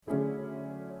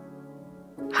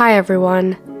Hi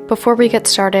everyone. Before we get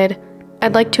started,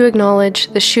 I'd like to acknowledge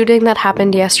the shooting that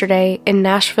happened yesterday in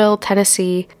Nashville,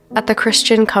 Tennessee at the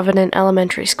Christian Covenant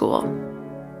Elementary School.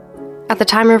 At the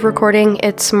time of recording,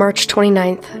 it's March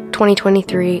 29th,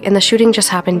 2023, and the shooting just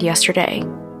happened yesterday.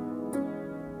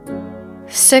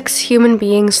 6 human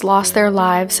beings lost their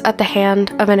lives at the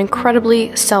hand of an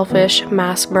incredibly selfish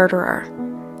mass murderer,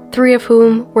 3 of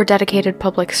whom were dedicated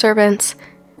public servants,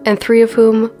 and 3 of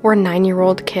whom were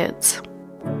 9-year-old kids.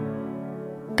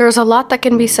 There's a lot that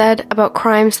can be said about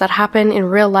crimes that happen in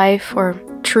real life or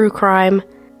true crime,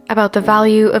 about the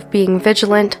value of being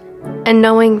vigilant, and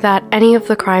knowing that any of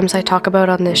the crimes I talk about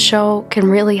on this show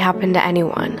can really happen to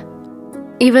anyone.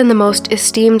 Even the most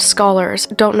esteemed scholars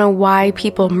don't know why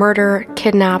people murder,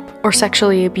 kidnap, or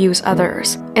sexually abuse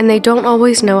others, and they don't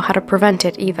always know how to prevent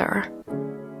it either.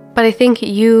 But I think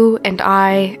you and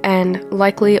I, and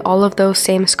likely all of those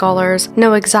same scholars,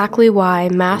 know exactly why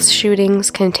mass shootings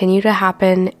continue to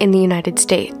happen in the United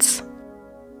States.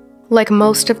 Like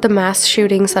most of the mass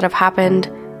shootings that have happened,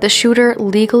 the shooter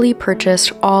legally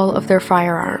purchased all of their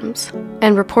firearms,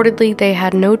 and reportedly they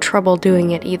had no trouble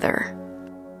doing it either.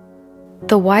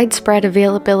 The widespread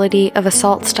availability of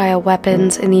assault-style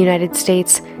weapons in the United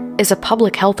States is a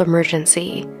public health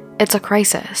emergency. It's a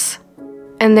crisis.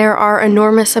 And there are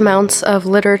enormous amounts of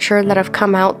literature that have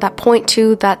come out that point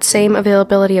to that same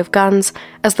availability of guns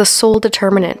as the sole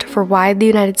determinant for why the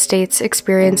United States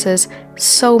experiences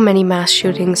so many mass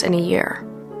shootings in a year.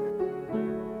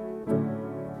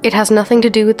 It has nothing to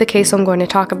do with the case I'm going to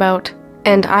talk about,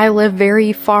 and I live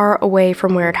very far away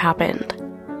from where it happened.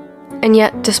 And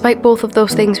yet, despite both of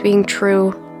those things being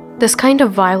true, this kind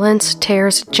of violence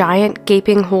tears giant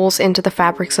gaping holes into the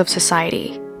fabrics of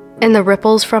society, and the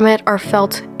ripples from it are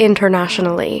felt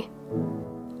internationally.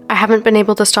 I haven't been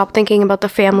able to stop thinking about the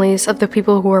families of the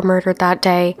people who were murdered that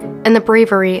day, and the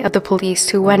bravery of the police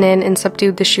who went in and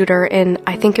subdued the shooter in,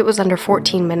 I think it was under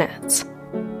 14 minutes.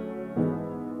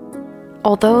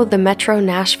 Although the Metro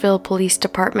Nashville Police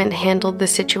Department handled the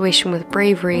situation with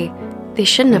bravery, they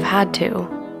shouldn't have had to.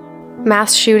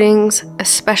 Mass shootings,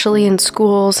 especially in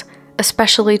schools,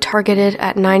 especially targeted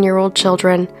at 9-year-old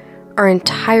children, are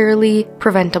entirely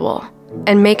preventable,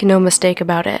 and make no mistake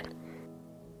about it.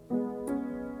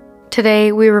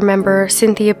 Today, we remember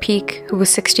Cynthia Peake, who was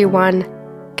 61,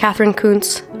 Catherine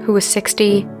Kuntz, who was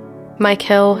 60, Mike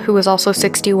Hill, who was also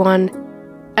 61,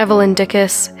 Evelyn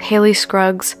Dickus, Haley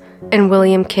Scruggs, and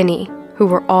William Kinney, who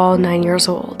were all 9 years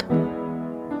old.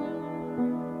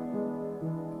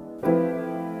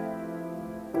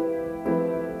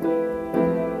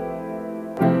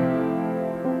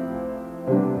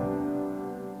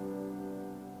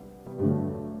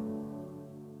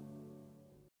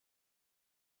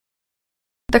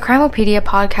 The Crimopedia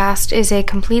podcast is a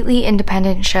completely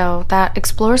independent show that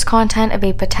explores content of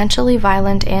a potentially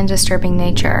violent and disturbing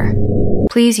nature.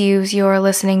 Please use your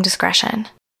listening discretion.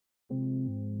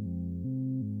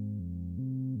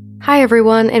 Hi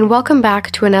everyone, and welcome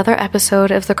back to another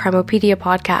episode of the Crimopedia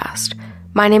podcast.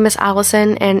 My name is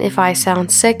Allison, and if I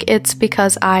sound sick, it's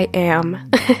because I am.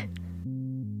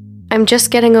 I'm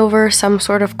just getting over some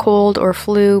sort of cold or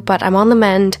flu, but I'm on the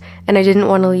mend, and I didn't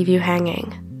want to leave you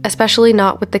hanging. Especially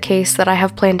not with the case that I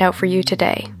have planned out for you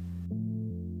today.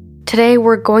 Today,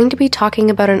 we're going to be talking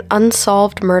about an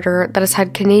unsolved murder that has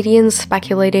had Canadians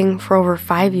speculating for over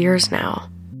 5 years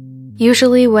now.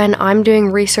 Usually, when I'm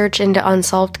doing research into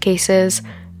unsolved cases,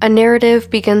 a narrative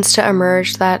begins to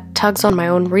emerge that tugs on my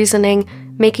own reasoning,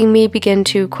 making me begin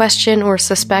to question or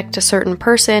suspect a certain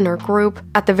person or group.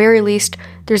 At the very least,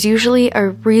 there's usually a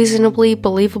reasonably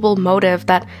believable motive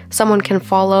that someone can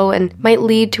follow and might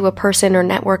lead to a person or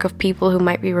network of people who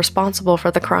might be responsible for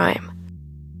the crime.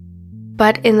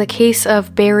 But in the case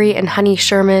of Barry and Honey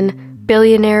Sherman,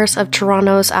 billionaires of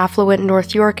Toronto's affluent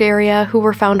North York area who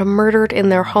were found murdered in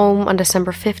their home on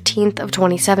December 15th of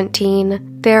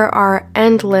 2017, there are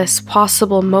endless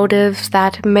possible motives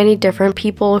that many different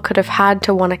people could have had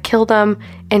to want to kill them,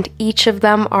 and each of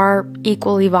them are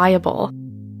equally viable.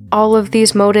 All of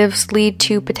these motives lead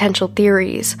to potential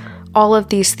theories. All of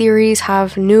these theories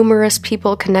have numerous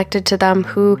people connected to them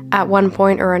who, at one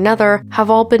point or another, have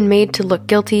all been made to look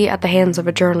guilty at the hands of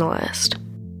a journalist.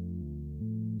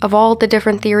 Of all the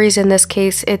different theories in this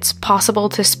case, it's possible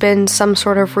to spin some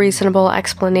sort of reasonable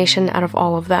explanation out of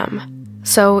all of them.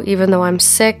 So even though I'm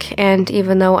sick, and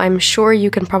even though I'm sure you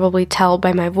can probably tell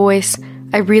by my voice,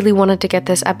 I really wanted to get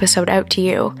this episode out to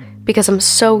you, because I'm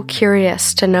so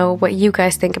curious to know what you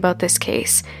guys think about this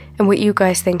case, and what you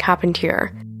guys think happened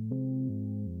here.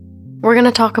 We're going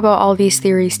to talk about all these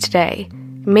theories today.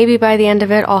 Maybe by the end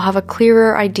of it, I'll have a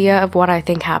clearer idea of what I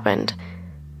think happened.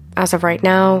 As of right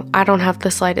now, I don't have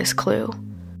the slightest clue.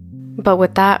 But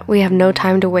with that, we have no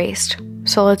time to waste,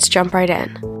 so let's jump right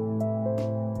in.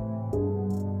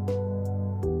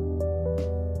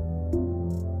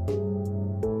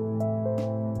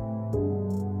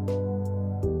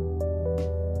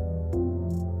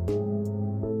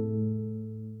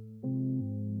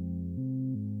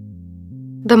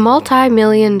 The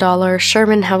multi-million-dollar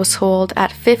Sherman household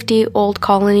at 50 Old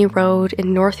Colony Road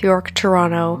in North York,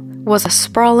 Toronto, was a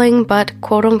sprawling but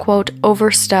quote-unquote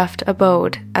overstuffed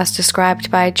abode, as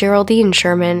described by Geraldine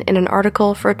Sherman in an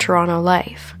article for Toronto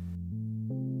Life.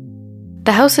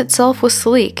 The house itself was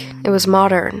sleek, it was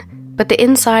modern, but the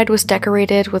inside was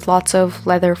decorated with lots of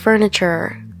leather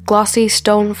furniture, glossy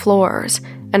stone floors,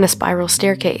 and a spiral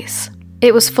staircase.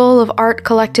 It was full of art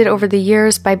collected over the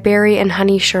years by Barry and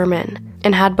Honey Sherman,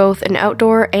 and had both an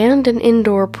outdoor and an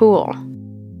indoor pool.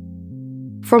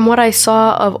 From what I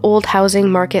saw of old housing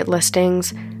market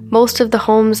listings, most of the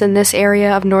homes in this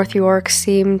area of North York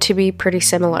seem to be pretty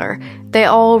similar. They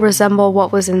all resemble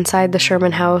what was inside the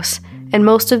Sherman house, and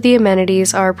most of the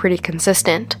amenities are pretty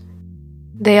consistent.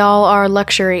 They all are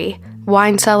luxury: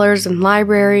 wine cellars and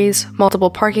libraries, multiple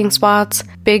parking spots,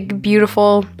 big,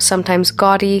 beautiful, sometimes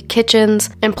gaudy kitchens,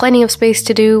 and plenty of space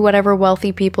to do whatever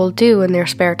wealthy people do in their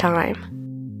spare time.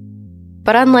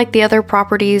 But unlike the other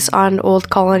properties on Old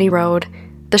Colony Road,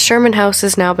 the Sherman house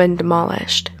has now been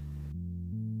demolished.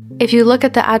 If you look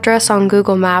at the address on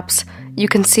Google Maps, you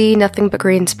can see nothing but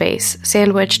green space,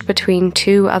 sandwiched between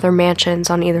two other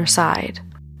mansions on either side.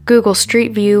 Google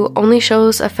Street View only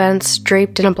shows a fence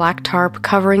draped in a black tarp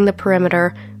covering the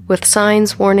perimeter with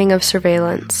signs warning of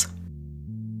surveillance.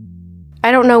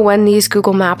 I don't know when these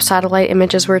Google Maps satellite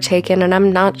images were taken, and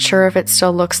I'm not sure if it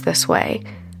still looks this way.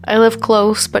 I live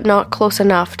close, but not close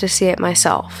enough to see it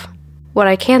myself. What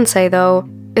I can say, though,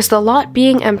 is the lot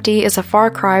being empty is a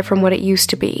far cry from what it used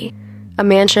to be. A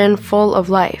mansion full of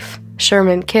life,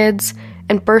 Sherman kids,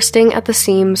 and bursting at the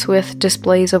seams with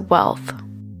displays of wealth.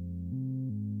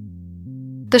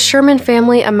 The Sherman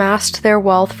family amassed their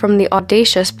wealth from the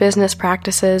audacious business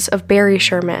practices of Barry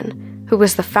Sherman, who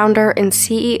was the founder and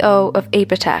CEO of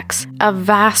Apotex, a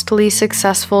vastly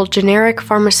successful generic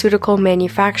pharmaceutical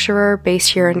manufacturer based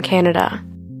here in Canada.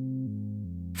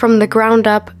 From the ground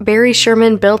up, Barry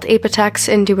Sherman built Apotex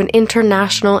into an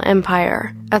international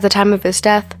empire. At the time of his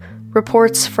death,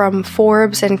 reports from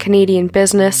Forbes and Canadian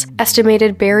Business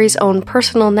estimated Barry's own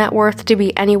personal net worth to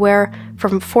be anywhere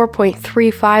from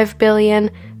 $4.35 billion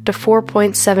to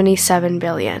 $4.77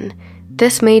 billion.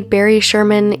 This made Barry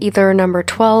Sherman either number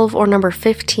 12 or number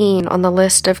 15 on the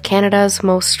list of Canada's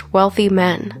most wealthy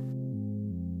men.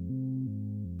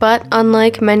 But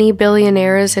unlike many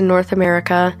billionaires in North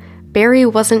America, Barry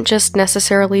wasn't just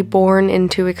necessarily born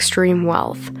into extreme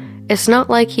wealth. It's not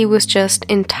like he was just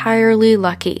entirely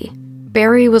lucky.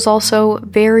 Barry was also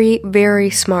very, very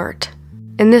smart.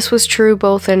 And this was true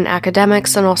both in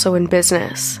academics and also in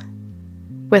business.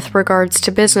 With regards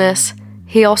to business,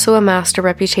 he also amassed a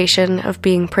reputation of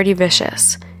being pretty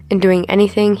vicious and doing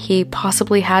anything he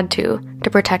possibly had to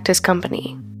protect his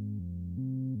company.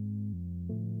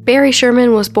 Barry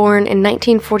Sherman was born in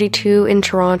 1942 in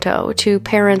Toronto to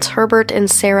parents Herbert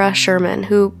and Sarah Sherman,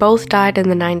 who both died in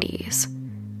the 90s.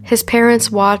 His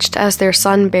parents watched as their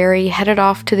son Barry headed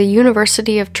off to the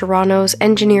University of Toronto's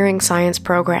Engineering Science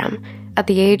program at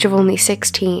the age of only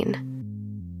 16.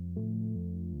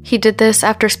 He did this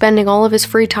after spending all of his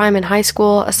free time in high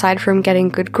school, aside from getting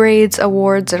good grades,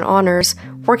 awards, and honors,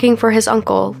 working for his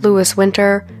uncle, Lewis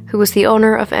Winter, who was the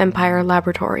owner of Empire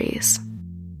Laboratories.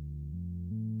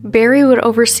 Barry would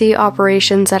oversee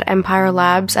operations at Empire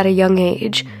Labs at a young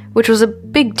age, which was a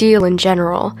big deal in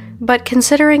general, but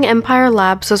considering Empire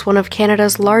Labs was one of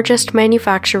Canada's largest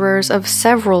manufacturers of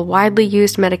several widely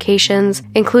used medications,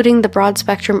 including the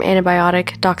broad-spectrum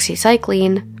antibiotic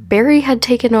doxycycline, Barry had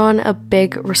taken on a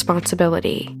big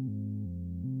responsibility.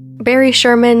 Barry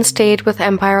Sherman stayed with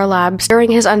Empire Labs during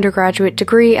his undergraduate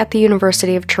degree at the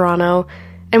University of Toronto,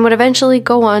 and would eventually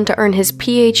go on to earn his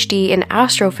PhD in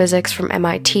astrophysics from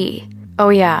MIT. Oh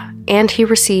yeah, and he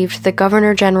received the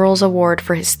Governor General's Award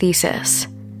for his thesis.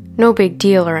 No big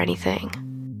deal or anything.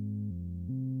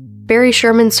 Barry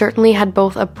Sherman certainly had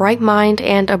both a bright mind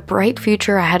and a bright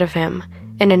future ahead of him,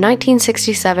 and in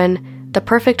 1967, the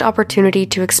perfect opportunity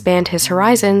to expand his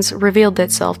horizons revealed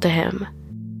itself to him.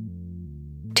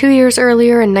 2 years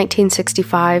earlier, in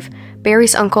 1965,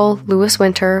 Barry's uncle, Lewis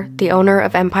Winter, the owner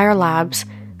of Empire Labs,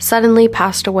 suddenly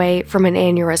passed away from an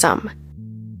aneurysm.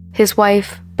 His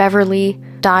wife, Beverly,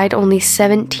 died only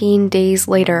 17 days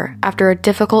later after a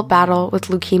difficult battle with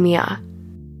leukemia.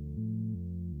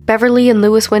 Beverly and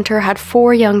Lewis Winter had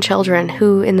 4 young children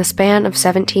who, in the span of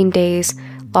 17 days,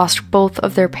 lost both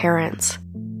of their parents.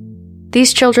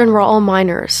 These children were all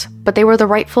minors, but they were the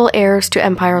rightful heirs to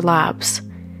Empire Labs.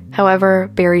 However,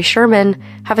 Barry Sherman,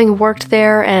 having worked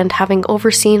there and having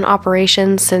overseen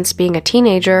operations since being a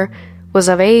teenager, was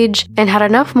of age and had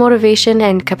enough motivation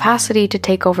and capacity to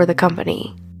take over the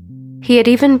company. He had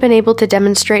even been able to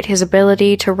demonstrate his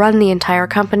ability to run the entire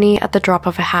company at the drop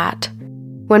of a hat.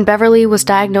 When Beverly was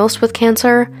diagnosed with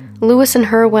cancer, Lewis and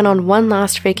her went on one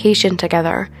last vacation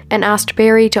together and asked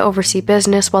Barry to oversee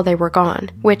business while they were gone,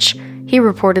 which he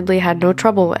reportedly had no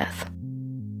trouble with.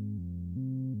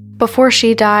 Before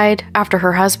she died, after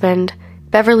her husband,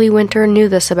 Beverly Winter knew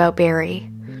this about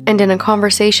Barry, and in a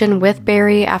conversation with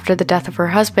Barry after the death of her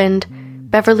husband,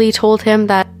 Beverly told him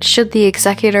that should the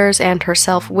executors and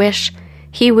herself wish,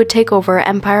 he would take over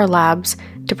Empire Labs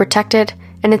to protect it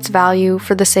and its value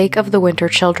for the sake of the Winter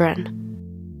children.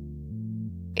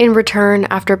 In return,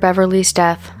 after Beverly's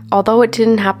death, although it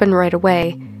didn't happen right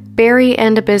away, Barry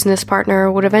and a business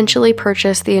partner would eventually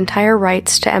purchase the entire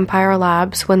rights to Empire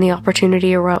Labs when the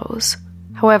opportunity arose.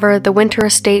 However, the Winter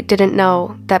estate didn't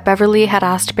know that Beverly had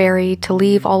asked Barry to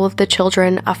leave all of the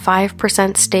children a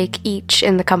 5% stake each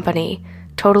in the company,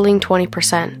 totaling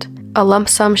 20%, a lump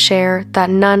sum share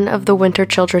that none of the Winter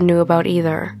children knew about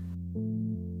either.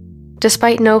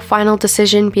 Despite no final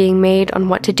decision being made on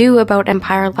what to do about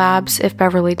Empire Labs if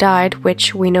Beverly died,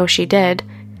 which we know she did,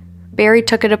 Barry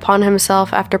took it upon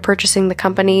himself after purchasing the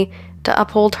company to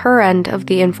uphold her end of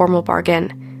the informal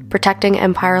bargain, protecting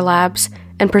Empire Labs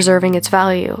and preserving its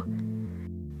value.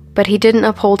 But he didn't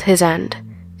uphold his end,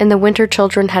 and the Winter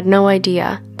children had no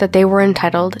idea that they were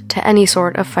entitled to any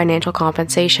sort of financial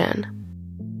compensation.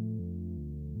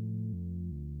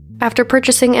 After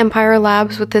purchasing Empire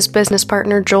Labs with his business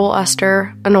partner Joel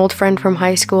Uster, an old friend from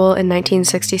high school, in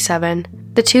 1967,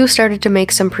 the two started to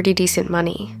make some pretty decent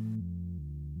money.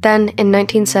 Then, in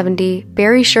 1970,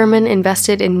 Barry Sherman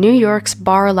invested in New York's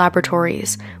Barr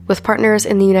Laboratories with partners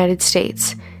in the United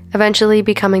States, eventually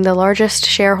becoming the largest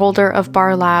shareholder of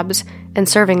Barr Labs and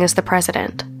serving as the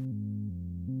president.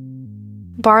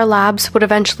 Barr Labs would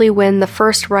eventually win the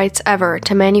first rights ever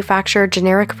to manufacture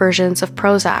generic versions of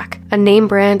Prozac, a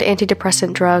name-brand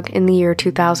antidepressant drug, in the year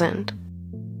 2000.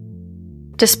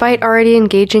 Despite already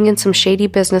engaging in some shady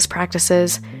business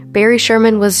practices, Barry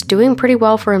Sherman was doing pretty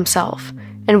well for himself,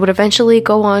 and would eventually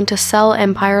go on to sell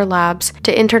Empire Labs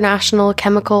to International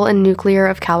Chemical and Nuclear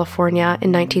of California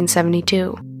in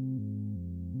 1972.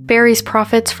 Barry's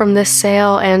profits from this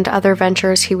sale and other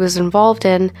ventures he was involved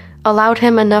in allowed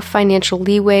him enough financial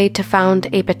leeway to found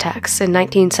Apotex in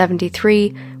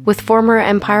 1973 with former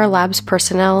Empire Labs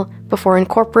personnel before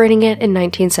incorporating it in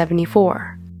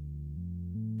 1974.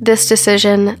 This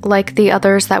decision, like the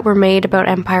others that were made about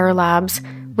Empire Labs,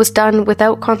 was done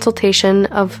without consultation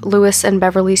of Lewis and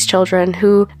Beverly's children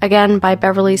who, again by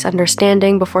Beverly's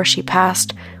understanding before she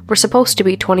passed, were supposed to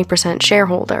be 20%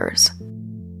 shareholders.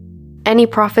 Any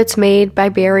profits made by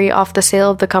Barry off the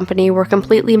sale of the company were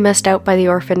completely missed out by the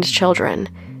orphaned children,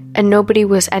 and nobody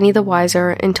was any the wiser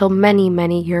until many,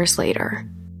 many years later.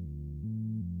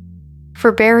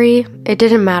 For Barry, it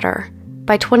didn't matter.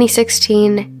 By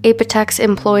 2016, Apotex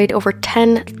employed over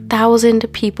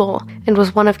 10,000 people and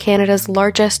was one of Canada's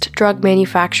largest drug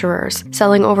manufacturers,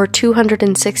 selling over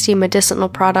 260 medicinal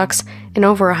products in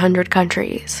over 100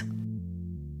 countries.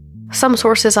 Some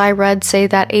sources I read say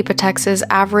that Apotex's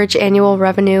average annual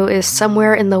revenue is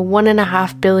somewhere in the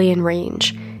 $1.5 billion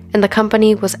range, and the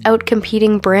company was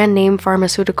outcompeting brand-name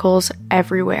pharmaceuticals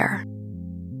everywhere.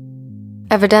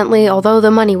 Evidently, although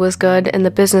the money was good and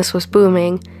the business was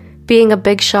booming, being a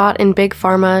big shot in Big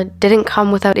Pharma didn't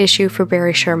come without issue for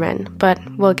Barry Sherman, but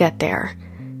we'll get there.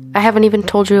 I haven't even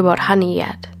told you about Honey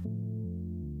yet.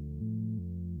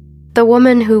 The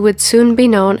woman who would soon be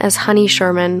known as Honey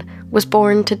Sherman was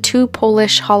born to 2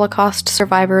 Polish Holocaust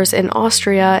survivors in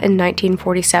Austria in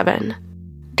 1947.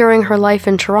 During her life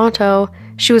in Toronto,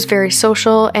 she was very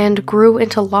social and grew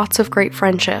into lots of great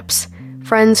friendships.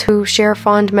 Friends who share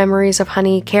fond memories of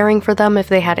Honey caring for them if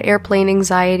they had airplane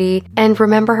anxiety, and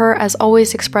remember her as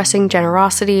always expressing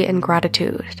generosity and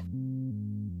gratitude.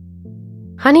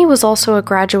 Honey was also a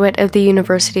graduate of the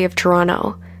University of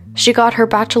Toronto. She got her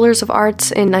Bachelor's of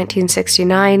Arts in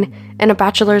 1969 and a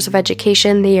Bachelor's of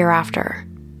Education the year after.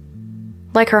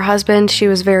 Like her husband, she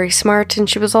was very smart and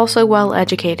she was also well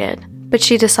educated, but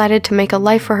she decided to make a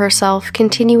life for herself,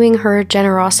 continuing her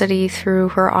generosity through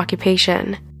her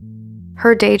occupation.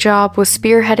 Her day job was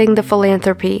spearheading the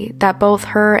philanthropy that both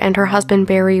her and her husband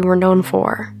Barry were known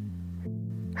for.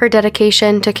 Her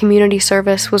dedication to community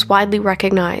service was widely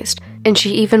recognized, and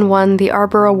she even won the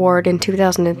Arbor Award in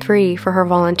 2003 for her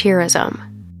volunteerism.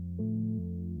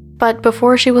 But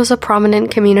before she was a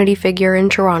prominent community figure in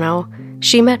Toronto,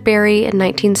 she met Barry in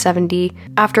 1970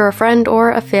 after a friend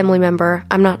or a family member,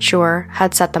 I'm not sure,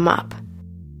 had set them up.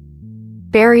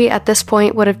 Barry at this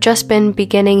point would have just been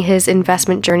beginning his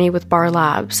investment journey with Bar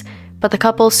Labs, but the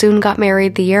couple soon got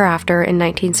married the year after in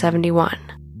 1971.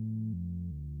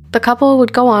 The couple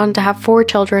would go on to have 4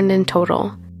 children in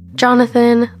total: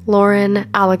 Jonathan, Lauren,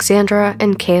 Alexandra,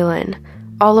 and Kaylin,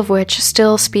 all of which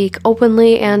still speak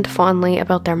openly and fondly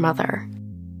about their mother.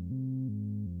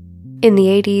 In the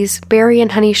 80s, Barry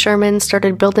and Honey Sherman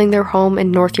started building their home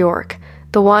in North York,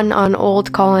 the one on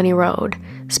Old Colony Road,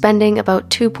 spending about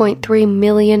 $2.3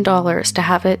 million to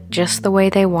have it just the way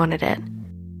they wanted it.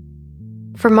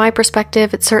 From my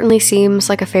perspective, it certainly seems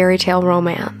like a fairy tale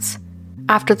romance.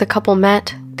 After the couple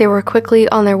met, they were quickly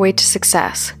on their way to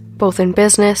success, both in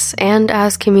business and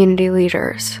as community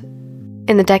leaders.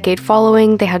 In the decade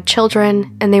following, they had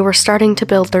children, and they were starting to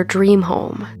build their dream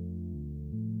home.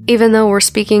 Even though we're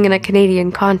speaking in a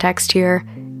Canadian context here,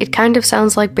 it kind of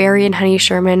sounds like Barry and Honey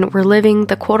Sherman were living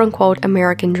the quote-unquote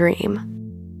American dream.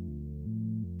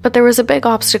 But there was a big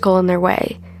obstacle in their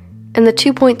way, and the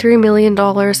 $2.3 million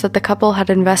that the couple had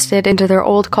invested into their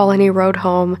Old Colony Road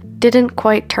home didn't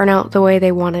quite turn out the way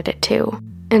they wanted it to.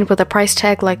 And with a price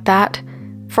tag like that,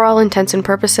 for all intents and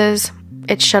purposes,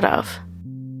 it should have.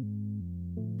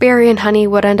 Barry and Honey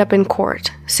would end up in court,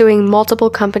 suing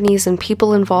multiple companies and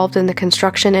people involved in the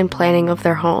construction and planning of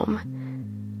their home.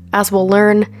 As we'll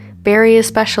learn, Barry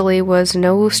especially was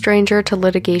no stranger to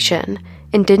litigation,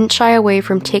 and didn't shy away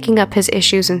from taking up his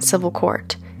issues in civil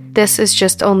court. This is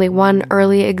just only one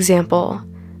early example,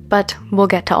 but we'll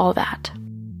get to all that.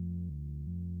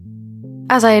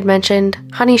 As I had mentioned,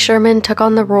 Honey Sherman took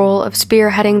on the role of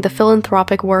spearheading the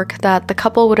philanthropic work that the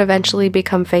couple would eventually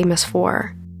become famous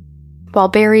for. While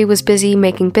Barry was busy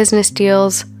making business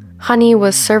deals, Honey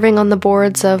was serving on the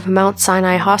boards of Mount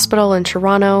Sinai Hospital in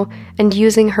Toronto and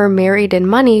using her married-in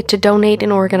money to donate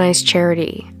and organize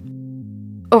charity.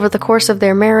 Over the course of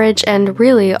their marriage, and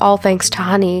really all thanks to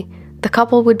Honey, the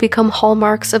couple would become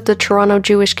hallmarks of the Toronto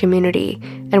Jewish community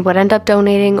and would end up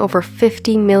donating over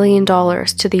 $50 million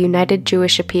to the United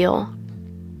Jewish Appeal.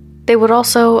 They would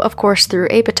also, of course through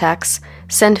Apotex,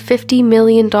 send $50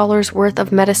 million worth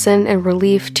of medicine and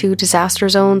relief to disaster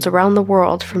zones around the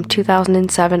world from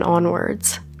 2007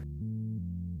 onwards.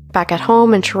 Back at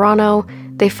home in Toronto,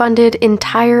 they funded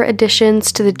entire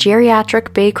additions to the geriatric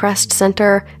Baycrest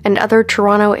Centre and other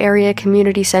Toronto area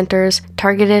community centres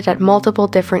targeted at multiple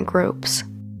different groups.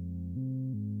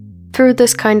 Through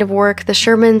this kind of work, the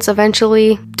Shermans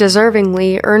eventually,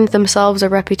 deservingly, earned themselves a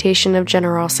reputation of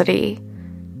generosity.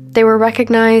 They were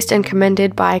recognized and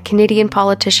commended by Canadian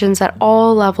politicians at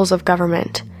all levels of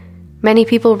government. Many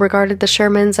people regarded the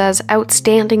Shermans as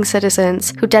outstanding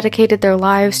citizens who dedicated their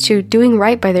lives to doing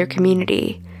right by their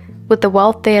community. With the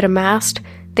wealth they had amassed,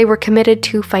 they were committed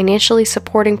to financially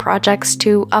supporting projects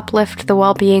to uplift the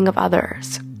well-being of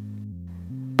others.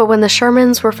 But when the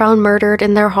Shermans were found murdered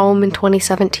in their home in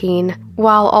 2017,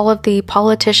 while all of the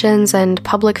politicians and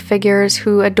public figures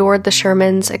who adored the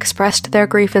Shermans expressed their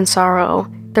grief and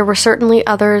sorrow, there were certainly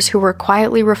others who were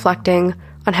quietly reflecting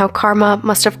on how karma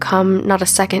must have come not a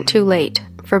second too late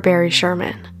for Barry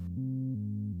Sherman.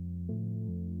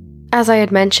 As I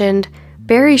had mentioned,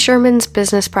 Barry Sherman's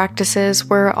business practices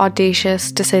were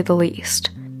audacious to say the least.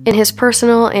 In his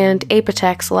personal and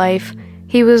Apotex life,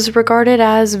 he was regarded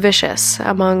as vicious,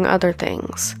 among other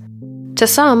things. To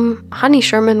some, Honey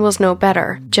Sherman was no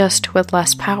better, just with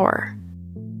less power.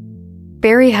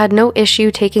 Barry had no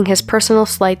issue taking his personal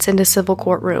slights into civil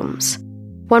courtrooms.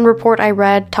 One report I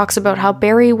read talks about how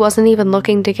Barry wasn't even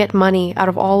looking to get money out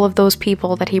of all of those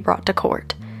people that he brought to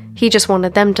court. He just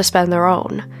wanted them to spend their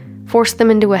own, force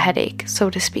them into a headache, so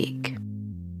to speak.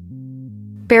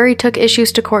 Barry took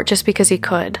issues to court just because he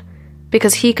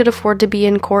could afford to be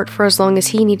in court for as long as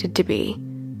he needed to be,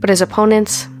 but his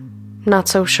opponents, not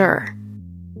so sure.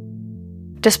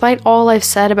 Despite all I've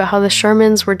said about how the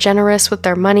Shermans were generous with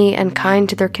their money and kind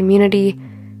to their community,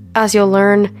 as you'll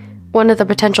learn, one of the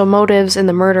potential motives in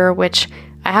the murder, which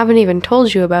I haven't even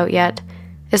told you about yet,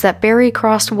 is that Barry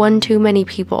crossed one too many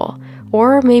people,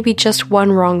 or maybe just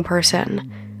one wrong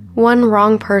person. One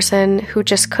wrong person who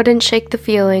just couldn't shake the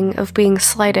feeling of being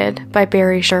slighted by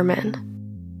Barry Sherman.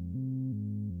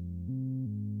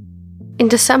 In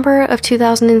December of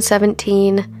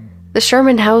 2017, the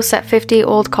Sherman house at 50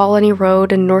 Old Colony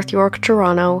Road in North York,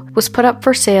 Toronto, was put up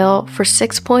for sale for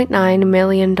 $6.9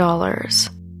 million.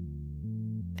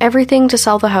 Everything to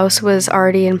sell the house was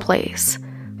already in place.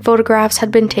 Photographs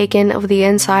had been taken of the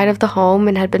inside of the home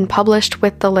and had been published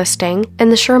with the listing,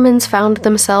 and the Shermans found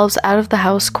themselves out of the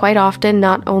house quite often,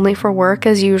 not only for work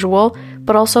as usual,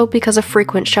 but also because of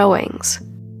frequent showings.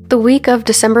 The week of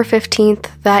December 15th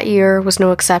that year was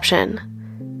no exception.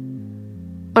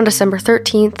 On December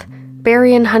 13th,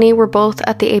 Barry and Honey were both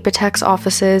at the Apotex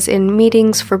offices in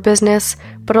meetings for business,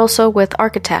 but also with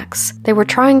architects. They were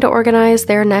trying to organize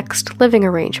their next living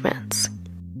arrangements.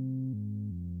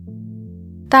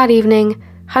 That evening,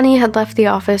 Honey had left the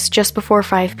office just before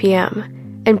 5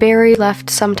 p.m., and Barry left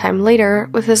sometime later,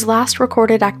 with his last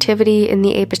recorded activity in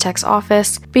the Apotex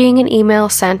office being an email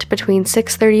sent between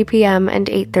 6:30 p.m. and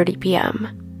 8:30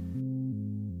 p.m.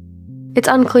 It's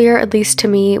unclear, at least to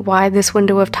me, why this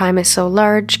window of time is so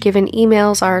large, given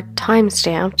emails are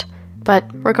time-stamped, but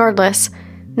regardless,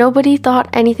 nobody thought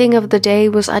anything of the day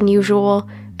was unusual,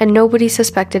 and nobody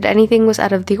suspected anything was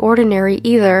out of the ordinary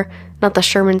either, not the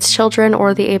Sherman's children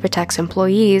or the Apotex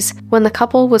employees, when the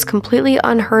couple was completely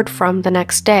unheard from the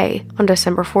next day, on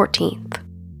December 14th.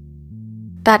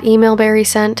 That email Barry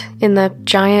sent, in the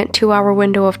giant 2-hour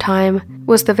window of time,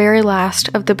 was the very last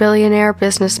of the billionaire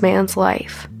businessman's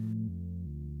life.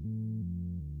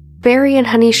 Barry and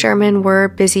Honey Sherman were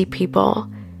busy people.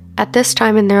 At this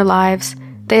time in their lives,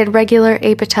 they had regular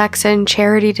Apotex and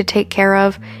charity to take care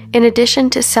of, in addition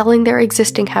to selling their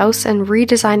existing house and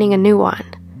redesigning a new one.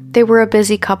 They were a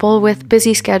busy couple with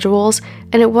busy schedules,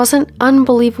 and it wasn't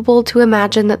unbelievable to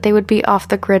imagine that they would be off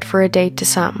the grid for a day to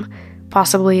some,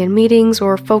 possibly in meetings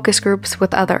or focus groups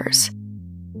with others.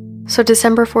 So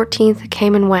December 14th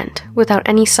came and went, without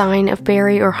any sign of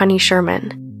Barry or Honey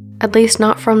Sherman, at least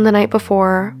not from the night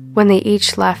before, when they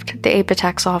each left the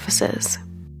Apotex offices.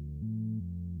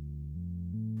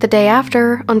 The day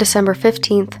after, on December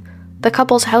 15th, the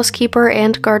couple's housekeeper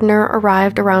and gardener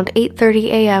arrived around 8:30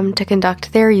 a.m. to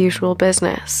conduct their usual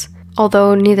business.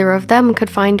 Although neither of them could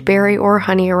find Barry or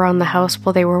Honey around the house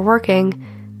while they were working,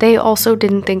 they also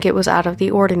didn't think it was out of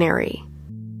the ordinary.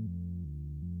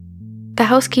 The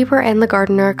housekeeper and the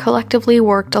gardener collectively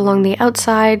worked along the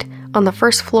outside, on the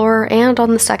first floor, and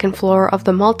on the second floor of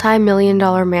the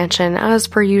multi-million-dollar mansion as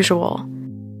per usual.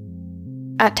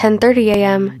 At 10:30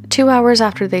 a.m., 2 hours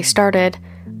after they started,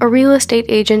 a real estate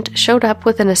agent showed up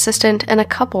with an assistant and a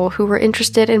couple who were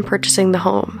interested in purchasing the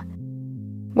home.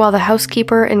 While the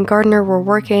housekeeper and gardener were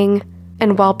working,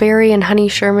 and while Barry and Honey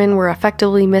Sherman were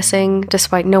effectively missing,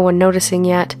 despite no one noticing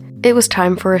yet, it was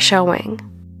time for a showing.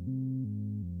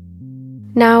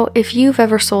 Now, if you've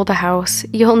ever sold a house,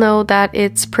 you'll know that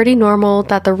it's pretty normal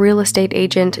that the real estate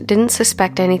agent didn't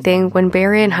suspect anything when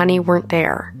Barry and Honey weren't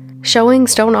there.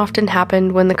 Showings don't often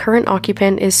happen when the current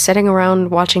occupant is sitting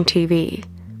around watching TV.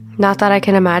 Not that I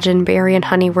can imagine Barry and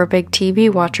Honey were big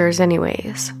TV watchers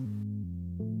anyways.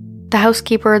 The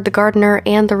housekeeper, the gardener,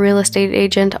 and the real estate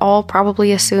agent all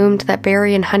probably assumed that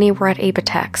Barry and Honey were at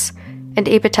Apotex, and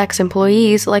Apotex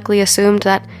employees likely assumed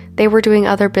that they were doing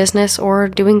other business or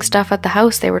doing stuff at the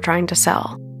house they were trying to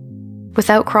sell.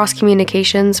 Without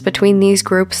cross-communications between these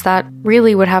groups that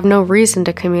really would have no reason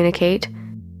to communicate,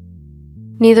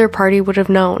 neither party would have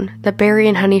known that Barry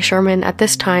and Honey Sherman at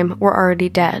this time were already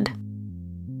dead.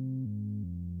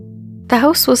 The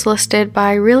house was listed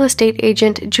by real estate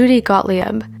agent Judy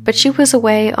Gottlieb, but she was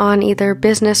away on either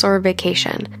business or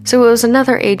vacation, so it was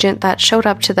another agent that showed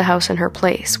up to the house in her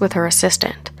place with her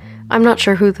assistant. I'm not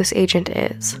sure who this agent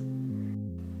is.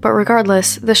 But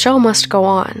regardless, the show must go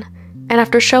on, and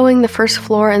after showing the first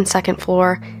floor and second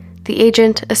floor, the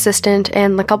agent, assistant,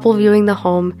 and the couple viewing the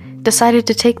home decided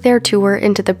to take their tour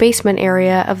into the basement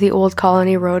area of the Old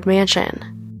Colony Road mansion.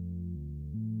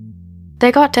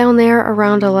 They got down there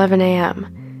around 11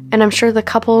 a.m., and I'm sure the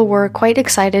couple were quite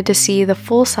excited to see the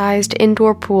full-sized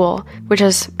indoor pool, which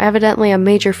is evidently a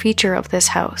major feature of this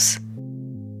house.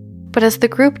 But as the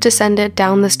group descended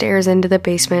down the stairs into the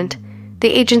basement,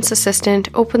 the agent's assistant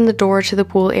opened the door to the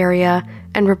pool area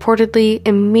and reportedly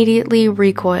immediately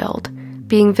recoiled,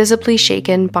 being visibly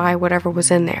shaken by whatever was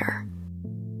in there.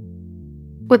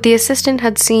 What the assistant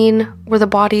had seen were the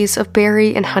bodies of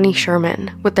Barry and Honey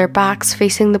Sherman, with their backs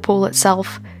facing the pool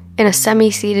itself, in a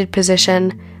semi-seated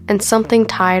position, and something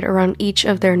tied around each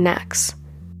of their necks.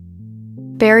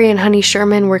 Barry and Honey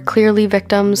Sherman were clearly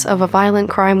victims of a violent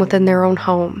crime within their own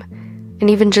home, and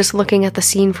even just looking at the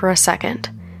scene for a second,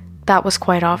 that was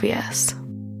quite obvious.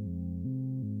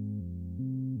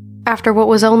 After what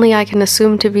was only I can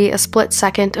assume to be a split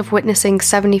second of witnessing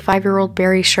 75-year-old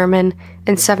Barry Sherman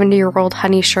and 70-year-old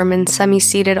Honey Sherman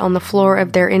semi-seated on the floor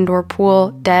of their indoor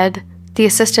pool, dead, the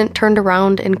assistant turned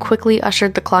around and quickly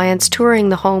ushered the clients touring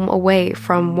the home away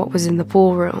from what was in the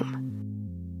pool room.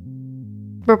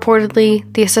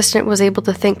 Reportedly, the assistant was able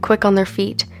to think quick on their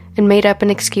feet and made up an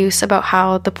excuse about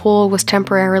how the pool was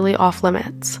temporarily off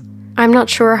limits. I'm not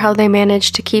sure how they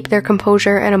managed to keep their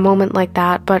composure in a moment like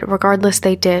that, but regardless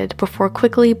they did, before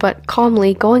quickly but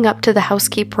calmly going up to the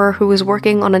housekeeper who was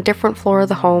working on a different floor of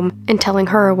the home and telling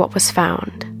her what was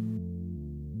found.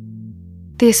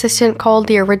 The assistant called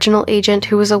the original agent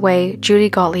who was away, Judy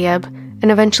Gottlieb, and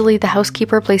eventually the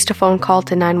housekeeper placed a phone call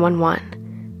to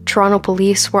 911. Toronto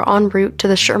police were en route to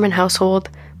the Sherman household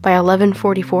by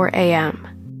 11:44 a.m.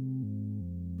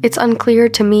 It's unclear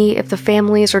to me if the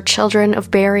families or children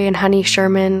of Barry and Honey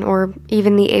Sherman, or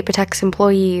even the Apotex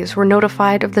employees, were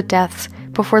notified of the deaths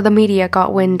before the media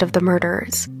got wind of the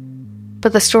murders.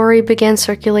 But the story began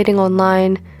circulating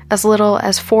online as little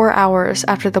as 4 hours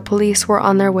after the police were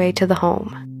on their way to the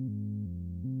home.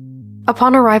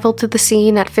 Upon arrival to the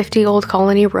scene at 50 Old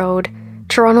Colony Road,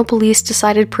 Toronto police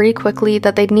decided pretty quickly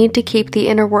that they'd need to keep the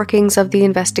inner workings of the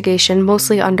investigation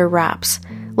mostly under wraps,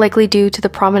 likely due to the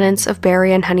prominence of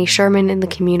Barry and Honey Sherman in the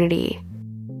community.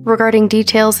 Regarding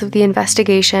details of the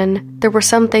investigation, there were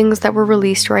some things that were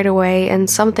released right away and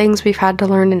some things we've had to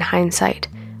learn in hindsight,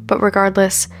 but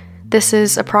regardless, this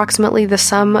is approximately the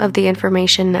sum of the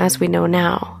information as we know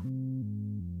now.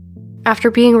 After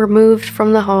being removed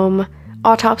from the home,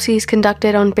 autopsies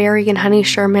conducted on Barry and Honey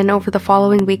Sherman over the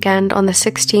following weekend on the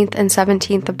 16th and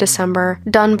 17th of December,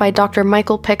 done by Dr.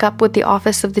 Michael Pickup with the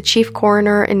Office of the Chief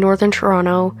Coroner in Northern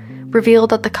Toronto, revealed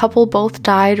that the couple both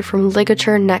died from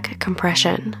ligature neck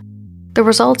compression. The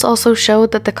results also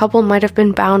showed that the couple might have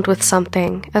been bound with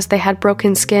something, as they had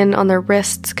broken skin on their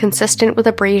wrists consistent with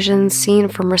abrasions seen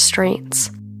from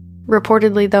restraints.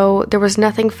 Reportedly, though, there was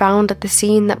nothing found at the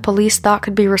scene that police thought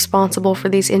could be responsible for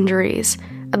these injuries,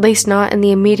 at least not in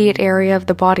the immediate area of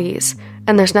the bodies,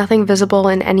 and there's nothing visible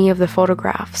in any of the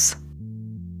photographs.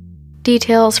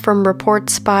 Details from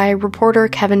reports by reporter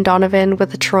Kevin Donovan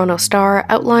with the Toronto Star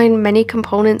outline many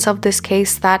components of this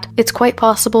case that it's quite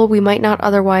possible we might not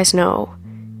otherwise know.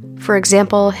 For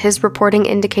example, his reporting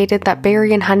indicated that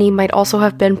Barry and Honey might also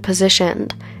have been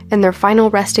positioned, and their final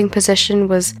resting position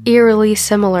was eerily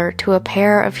similar to a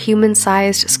pair of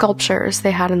human-sized sculptures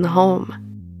they had in the home.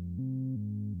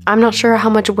 I'm not sure how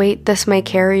much weight this may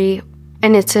carry,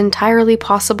 and it's entirely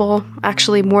possible,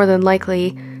 actually more than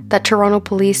likely, that Toronto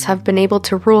police have been able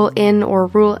to rule in or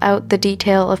rule out the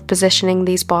detail of positioning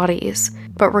these bodies,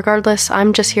 but regardless,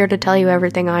 I'm just here to tell you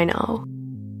everything I know.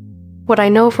 What I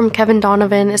know from Kevin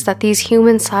Donovan is that these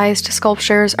human-sized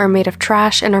sculptures are made of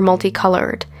trash and are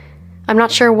multicolored. I'm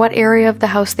not sure what area of the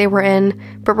house they were in,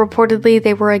 but reportedly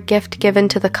they were a gift given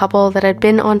to the couple that had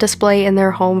been on display in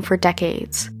their home for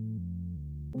decades.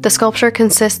 The sculpture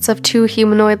consists of two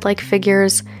humanoid-like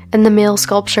figures, and the male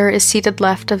sculpture is seated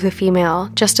left of the female,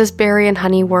 just as Barry and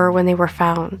Honey were when they were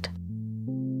found.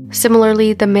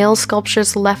 Similarly, the male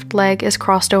sculpture's left leg is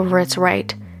crossed over its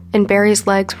right, and Barry's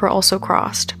legs were also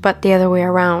crossed, but the other way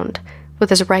around,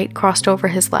 with his right crossed over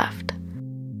his left.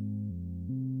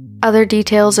 Other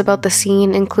details about the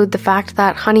scene include the fact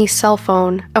that Honey's cell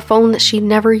phone, a phone that she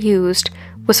never used,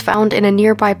 was found in a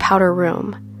nearby powder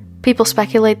room. People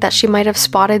speculate that she might have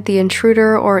spotted the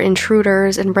intruder or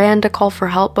intruders and ran to call for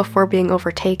help before being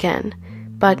overtaken,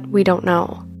 but we don't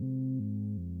know.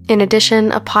 In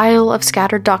addition, a pile of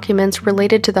scattered documents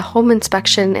related to the home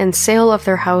inspection and sale of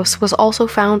their house was also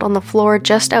found on the floor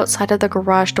just outside of the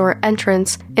garage door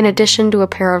entrance, in addition to a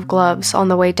pair of gloves on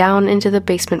the way down into the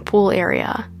basement pool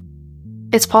area.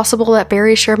 It's possible that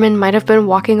Barry Sherman might have been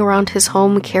walking around his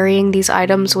home carrying these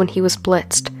items when he was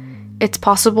blitzed. It's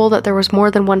possible that there was more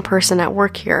than one person at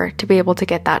work here to be able to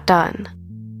get that done.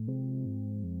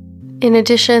 In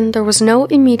addition, there was no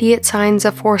immediate signs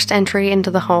of forced entry into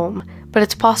the home, but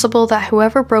it's possible that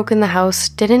whoever broke in the house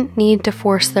didn't need to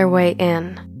force their way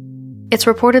in. It's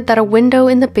reported that a window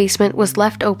in the basement was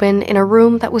left open in a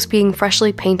room that was being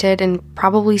freshly painted and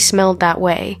probably smelled that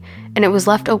way, and it was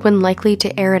left open likely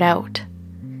to air it out.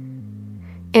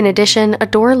 In addition, a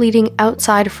door leading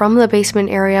outside from the basement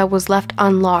area was left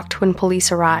unlocked when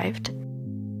police arrived.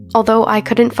 Although I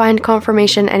couldn't find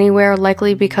confirmation anywhere,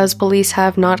 likely because police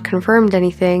have not confirmed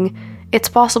anything, it's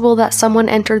possible that someone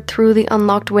entered through the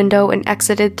unlocked window and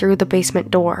exited through the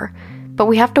basement door. But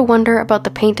we have to wonder about the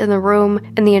paint in the room,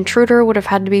 and the intruder would have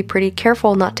had to be pretty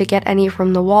careful not to get any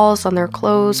from the walls on their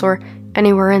clothes or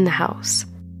anywhere in the house.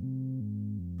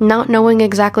 Not knowing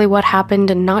exactly what happened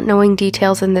and not knowing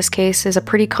details in this case is a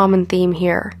pretty common theme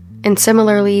here. And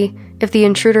similarly, if the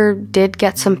intruder did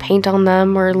get some paint on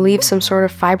them or leave some sort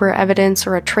of fiber evidence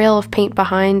or a trail of paint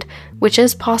behind, which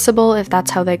is possible if that's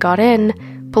how they got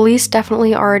in, police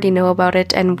definitely already know about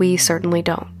it and we certainly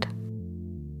don't.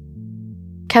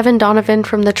 Kevin Donovan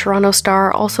from the Toronto Star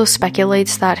also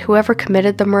speculates that whoever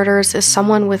committed the murders is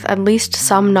someone with at least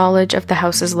some knowledge of the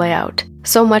house's layout,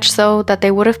 so much so that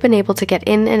they would have been able to get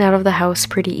in and out of the house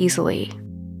pretty easily.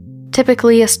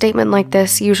 Typically, a statement like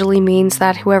this usually means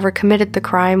that whoever committed the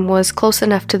crime was close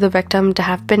enough to the victim to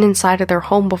have been inside of their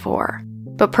home before.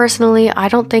 But personally, I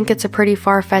don't think it's a pretty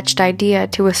far-fetched idea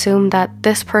to assume that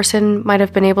this person might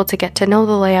have been able to get to know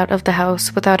the layout of the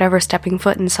house without ever stepping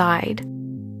foot inside.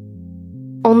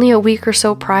 Only a week or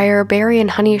so prior, Barry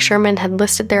and Honey Sherman had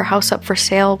listed their house up for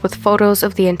sale with photos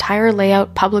of the entire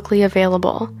layout publicly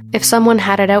available. If someone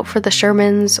had it out for the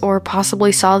Shermans, or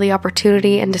possibly saw the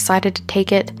opportunity and decided to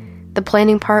take it, the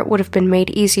planning part would have been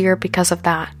made easier because of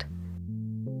that.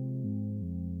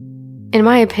 In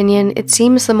my opinion, it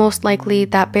seems the most likely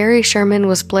that Barry Sherman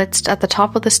was blitzed at the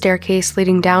top of the staircase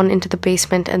leading down into the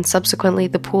basement and subsequently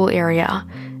the pool area,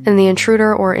 and the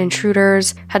intruder or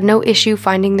intruders had no issue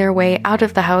finding their way out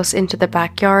of the house into the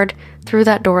backyard through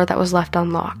that door that was left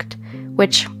unlocked,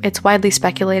 which it's widely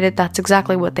speculated that's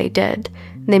exactly what they did.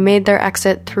 They made their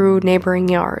exit through neighboring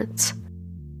yards.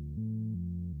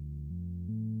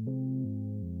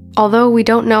 Although we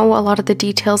don't know a lot of the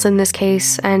details in this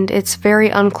case, and it's very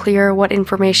unclear what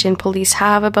information police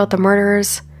have about the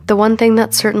murders, the one thing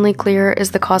that's certainly clear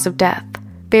is the cause of death.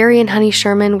 Barry and Honey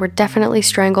Sherman were definitely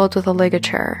strangled with a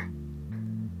ligature.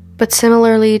 But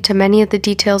similarly to many of the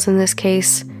details in this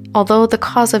case, although the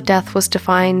cause of death was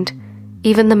defined,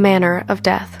 even the manner of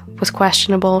death was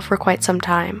questionable for quite some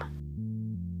time.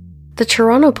 The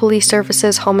Toronto Police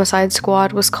Service's homicide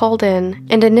squad was called in,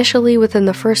 and initially within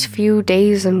the first few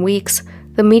days and weeks,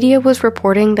 the media was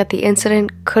reporting that the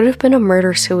incident could have been a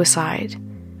murder-suicide.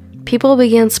 People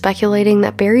began speculating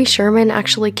that Barry Sherman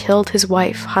actually killed his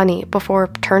wife, Honey, before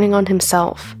turning on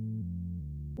himself.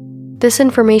 This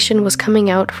information was coming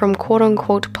out from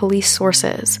quote-unquote police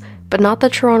sources, but not the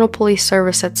Toronto Police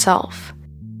Service itself.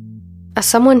 As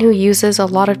someone who uses a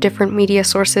lot of different media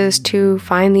sources to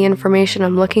find the information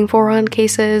I'm looking for on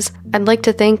cases, I'd like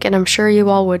to think, and I'm sure you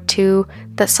all would too,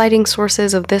 that citing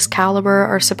sources of this caliber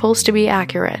are supposed to be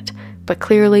accurate, but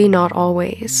clearly not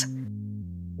always.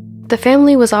 The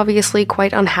family was obviously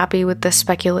quite unhappy with this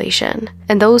speculation,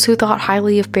 and those who thought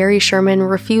highly of Barry Sherman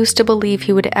refused to believe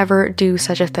he would ever do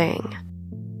such a thing.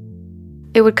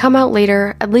 It would come out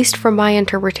later, at least from my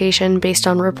interpretation based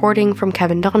on reporting from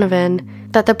Kevin Donovan,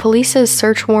 that the police's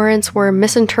search warrants were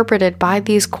misinterpreted by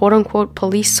these quote-unquote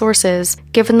police sources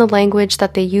given the language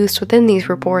that they used within these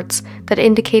reports that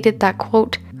indicated that,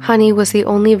 quote, Honey was the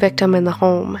only victim in the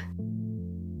home.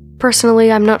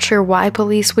 Personally, I'm not sure why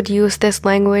police would use this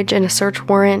language in a search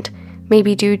warrant,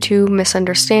 maybe due to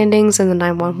misunderstandings in the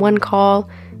 911 call.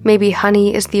 Maybe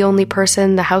Honey is the only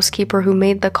person the housekeeper who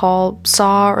made the call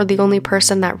saw, or the only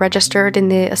person that registered in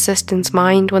the assistant's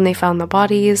mind when they found the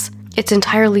bodies. It's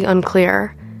entirely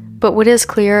unclear. But what is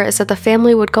clear is that the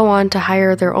family would go on to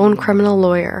hire their own criminal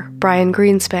lawyer, Brian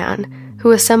Greenspan,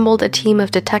 who assembled a team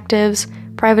of detectives,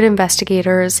 private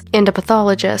investigators, and a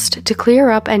pathologist to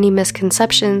clear up any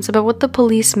misconceptions about what the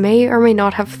police may or may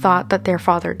not have thought that their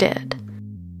father did.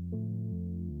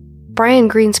 Brian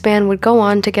Greenspan would go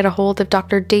on to get a hold of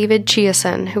Dr. David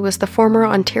Chiasson, who was the former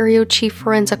Ontario Chief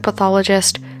Forensic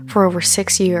Pathologist for over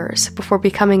 6 years, before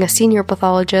becoming a senior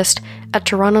pathologist at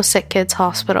Toronto Sick Kids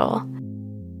Hospital.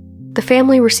 The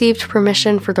family received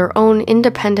permission for their own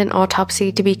independent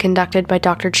autopsy to be conducted by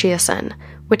Dr. Chiasson,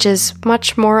 which is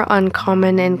much more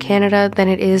uncommon in Canada than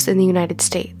it is in the United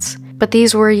States. But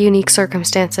these were unique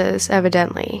circumstances,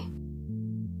 evidently.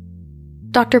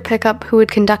 Dr. Pickup, who had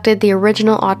conducted the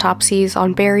original autopsies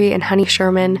on Barry and Honey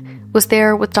Sherman, was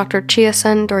there with Dr.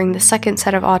 Chiasson during the second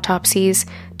set of autopsies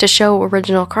to show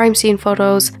original crime scene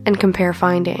photos and compare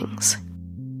findings.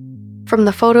 From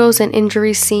the photos and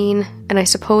injuries seen, and I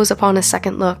suppose upon a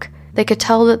second look, they could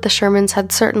tell that the Shermans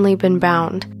had certainly been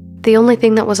bound. The only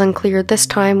thing that was unclear this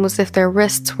time was if their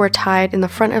wrists were tied in the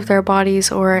front of their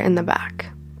bodies or in the back.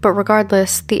 But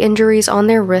regardless, the injuries on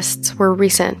their wrists were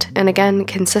recent and again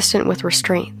consistent with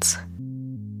restraints.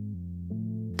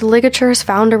 The ligatures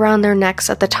found around their necks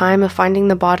at the time of finding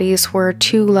the bodies were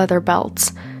 2 leather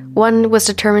belts. One was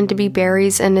determined to be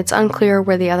Barry's, and it's unclear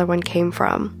where the other one came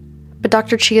from. But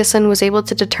Dr. Chiasson was able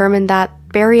to determine that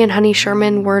Barry and Honey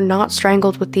Sherman were not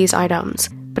strangled with these items,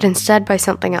 but instead by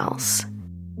something else.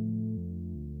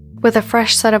 With a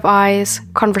fresh set of eyes,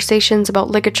 conversations about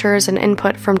ligatures and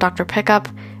input from Dr. Pickup,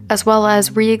 as well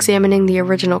as re-examining the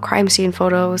original crime scene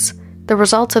photos, the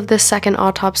results of this second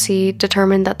autopsy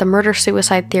determined that the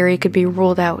murder-suicide theory could be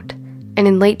ruled out, and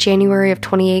in late January of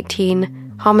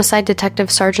 2018, Homicide Detective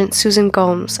Sergeant Susan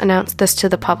Gomes announced this to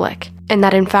the public, and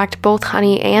that in fact both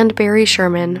Honey and Barry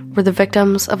Sherman were the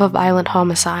victims of a violent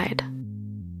homicide.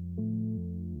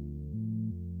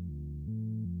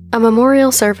 A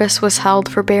memorial service was held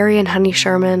for Barry and Honey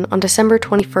Sherman on December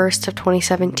 21st of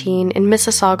 2017 in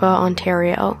Mississauga,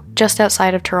 Ontario, just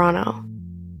outside of Toronto.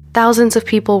 Thousands of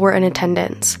people were in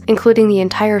attendance, including the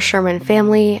entire Sherman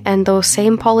family and those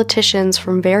same politicians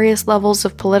from various levels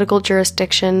of political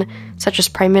jurisdiction, such as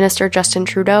Prime Minister Justin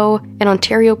Trudeau and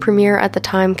Ontario Premier at the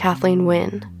time Kathleen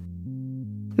Wynne.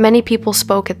 Many people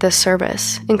spoke at this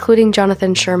service, including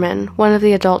Jonathan Sherman, one of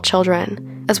the adult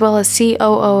children, as well as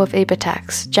COO of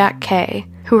Apotex, Jack Kay,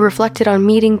 who reflected on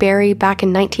meeting Barry back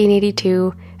in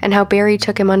 1982 and how Barry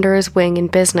took him under his wing in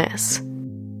business.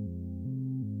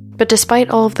 But despite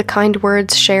all of the kind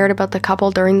words shared about the couple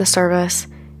during the service,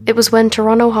 it was when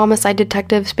Toronto homicide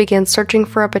detectives began searching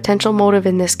for a potential motive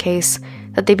in this case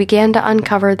that they began to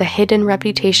uncover the hidden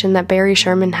reputation that Barry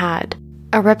Sherman had.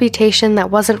 A reputation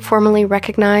that wasn't formally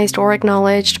recognized or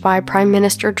acknowledged by Prime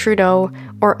Minister Trudeau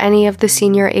or any of the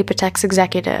senior Apotex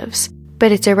executives.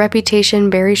 But it's a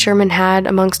reputation Barry Sherman had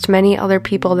amongst many other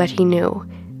people that he knew,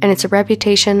 and it's a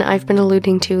reputation I've been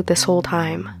alluding to this whole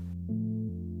time.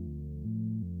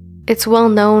 It's well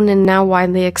known and now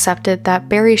widely accepted that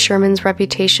Barry Sherman's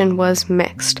reputation was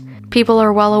mixed. People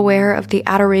are well aware of the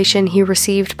adoration he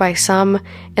received by some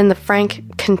and the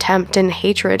frank contempt and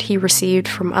hatred he received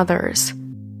from others.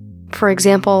 For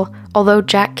example, although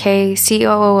Jack Kay,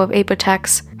 COO of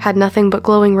Apotex, had nothing but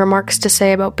glowing remarks to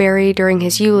say about Barry during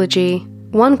his eulogy,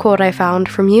 one quote I found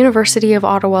from University of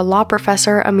Ottawa law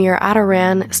professor Amir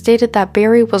Adaran stated that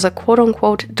Barry was a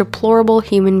quote-unquote deplorable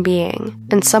human being,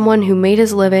 and someone who made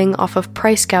his living off of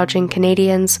price gouging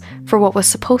Canadians for what was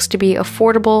supposed to be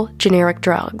affordable, generic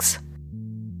drugs.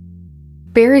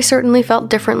 Barry certainly felt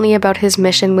differently about his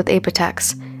mission with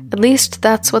Apotex. At least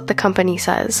that's what the company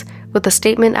says, with a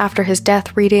statement after his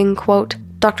death reading, quote,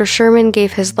 "Dr. Sherman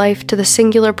gave his life to the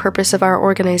singular purpose of our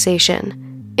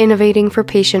organization, innovating for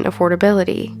patient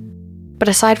affordability." But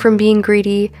aside from being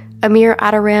greedy, Amir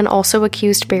Adaran also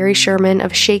accused Barry Sherman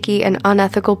of shaky and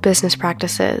unethical business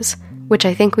practices, which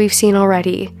I think we've seen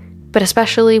already, but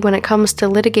especially when it comes to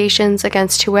litigations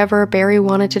against whoever Barry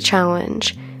wanted to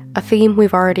challenge, a theme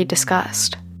we've already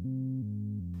discussed.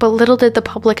 But little did the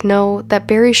public know that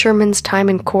Barry Sherman's time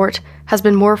in court has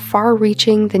been more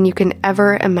far-reaching than you can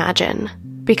ever imagine.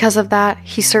 Because of that,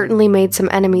 he certainly made some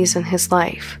enemies in his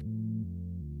life.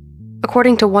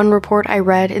 According to one report I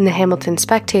read in the Hamilton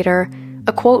Spectator,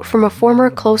 a quote from a former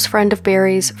close friend of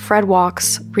Barry's, Fred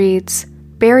Walks, reads,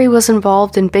 "Barry was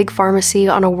involved in big pharmacy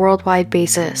on a worldwide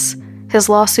basis. His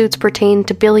lawsuits pertained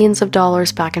to billions of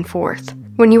dollars back and forth.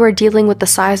 When you are dealing with the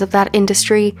size of that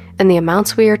industry and the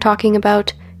amounts we are talking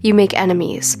about, you make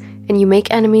enemies, and you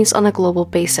make enemies on a global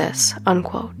basis,"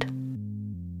 unquote.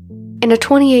 In a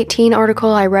 2018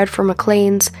 article I read from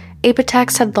Maclean's,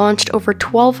 Apotex had launched over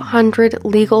 1,200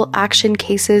 legal action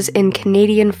cases in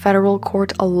Canadian federal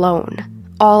court alone,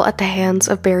 all at the hands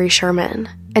of Barry Sherman.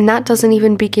 And that doesn't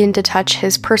even begin to touch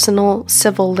his personal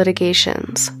civil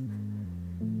litigations.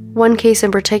 One case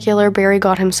in particular Barry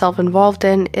got himself involved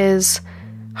in is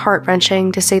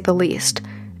heart-wrenching, to say the least,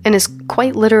 and is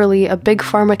quite literally a big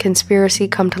pharma conspiracy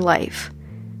come to life.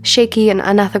 Shaky and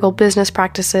unethical business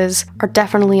practices are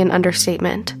definitely an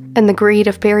understatement, and the greed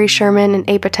of Barry Sherman and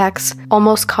Apotex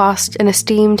almost cost an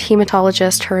esteemed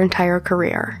hematologist her entire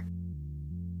career.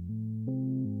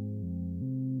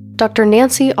 Dr.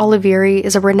 Nancy Olivieri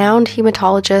is a renowned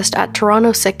hematologist at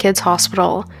Toronto Sick Kids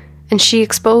Hospital, and she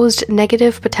exposed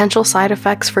negative potential side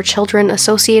effects for children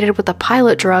associated with a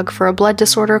pilot drug for a blood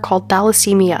disorder called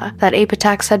thalassemia that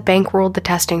Apotex had bankrolled the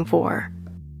testing for.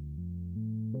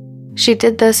 She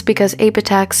did this because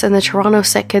Apotex and the Toronto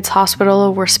Sick Kids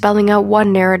Hospital were spelling out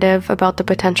one narrative about the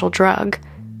potential drug,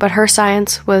 but her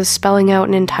science was spelling out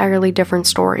an entirely different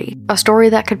story, a story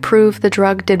that could prove the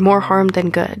drug did more harm than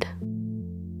good.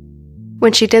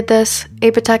 When she did this,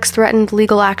 Apotex threatened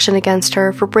legal action against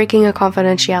her for breaking a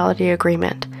confidentiality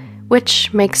agreement,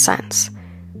 which makes sense.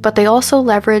 But they also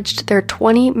leveraged their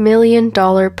 $20 million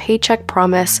paycheck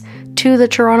promise to the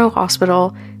Toronto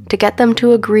hospital to get them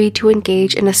to agree to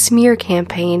engage in a smear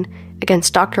campaign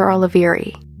against Dr.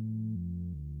 Olivieri.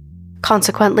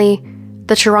 Consequently,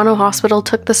 the Toronto hospital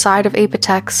took the side of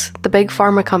Apotex, the big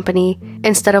pharma company,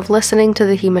 instead of listening to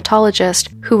the hematologist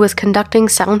who was conducting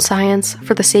sound science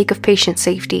for the sake of patient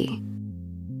safety.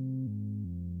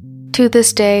 To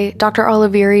this day, Dr.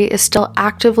 Olivieri is still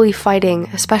actively fighting,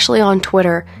 especially on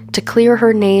Twitter, to clear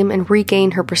her name and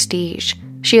regain her prestige.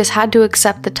 She has had to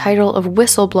accept the title of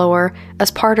whistleblower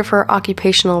as part of her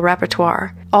occupational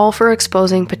repertoire, all for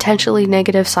exposing potentially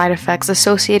negative side effects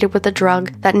associated with a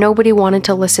drug that nobody wanted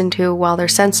to listen to while their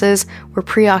senses were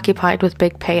preoccupied with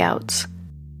big payouts.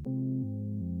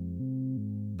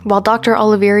 While Dr.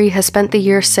 Olivieri has spent the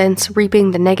years since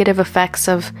reaping the negative effects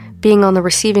of being on the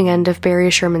receiving end of Barry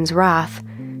Sherman's wrath,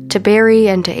 to Barry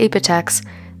and to Apotex,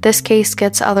 this case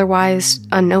gets otherwise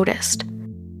unnoticed.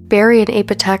 Barry and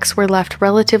Apotex were left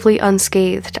relatively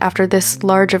unscathed after this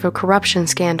large of a corruption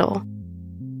scandal.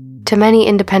 To many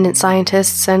independent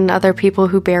scientists and other people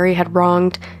who Barry had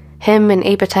wronged, him and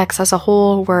Apotex as a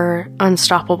whole were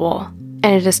unstoppable,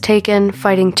 and it has taken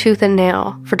fighting tooth and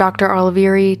nail for Dr.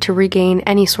 Olivieri to regain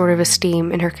any sort of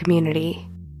esteem in her community.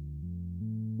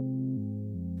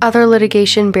 Other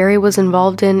litigation Barry was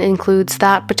involved in includes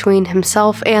that between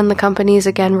himself and the companies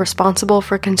again responsible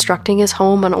for constructing his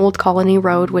home on Old Colony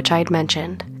Road, which I had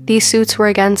mentioned. These suits were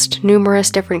against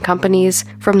numerous different companies,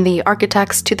 from the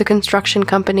architects to the construction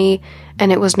company,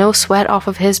 and it was no sweat off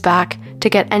of his back to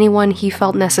get anyone he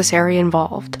felt necessary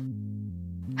involved.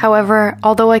 However,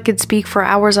 although I could speak for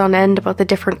hours on end about the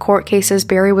different court cases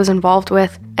Barry was involved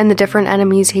with and the different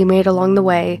enemies he made along the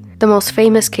way, the most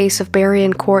famous case of Barry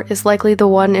in court is likely the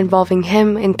one involving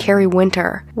him and Carrie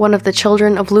Winter, one of the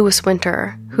children of Lewis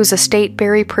Winter, whose estate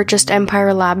Barry purchased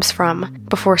Empire Labs from,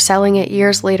 before selling it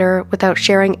years later without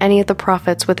sharing any of the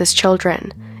profits with his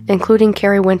children, including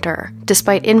Carrie Winter,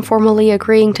 despite informally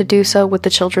agreeing to do so with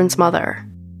the children's mother.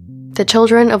 The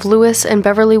children of Lewis and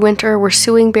Beverly Winter were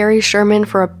suing Barry Sherman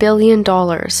for $1 billion,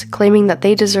 claiming that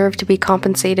they deserved to be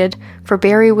compensated for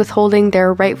Barry withholding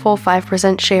their rightful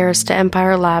 5% shares to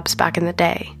Empire Labs back in the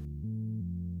day.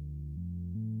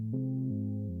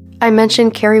 I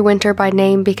mentioned Carrie Winter by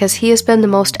name because he has been the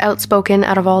most outspoken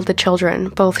out of all the children,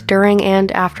 both during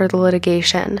and after the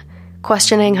litigation,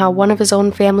 questioning how one of his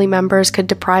own family members could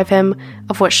deprive him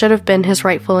of what should have been his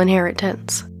rightful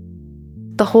inheritance.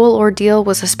 The whole ordeal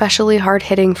was especially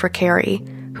hard-hitting for Carrie,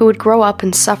 who would grow up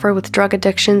and suffer with drug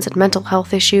addictions and mental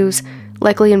health issues,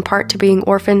 likely in part to being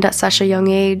orphaned at such a young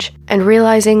age, and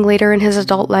realizing later in his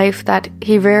adult life that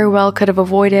he very well could have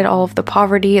avoided all of the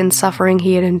poverty and suffering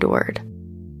he had endured.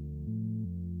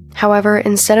 However,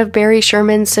 instead of Barry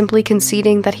Sherman simply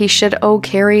conceding that he should owe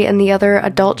Carrie and the other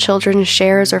adult children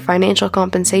shares or financial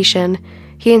compensation,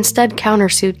 he instead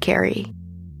countersued Carrie.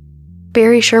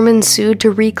 Barry Sherman sued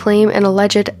to reclaim an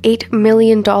alleged $8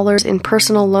 million in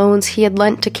personal loans he had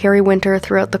lent to Carrie Winter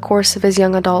throughout the course of his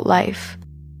young adult life.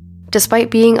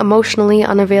 Despite being emotionally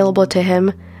unavailable to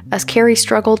him, as Carrie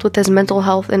struggled with his mental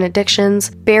health and addictions,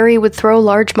 Barry would throw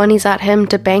large monies at him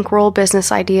to bankroll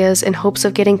business ideas in hopes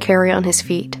of getting Carrie on his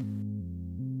feet.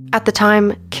 At the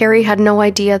time, Carrie had no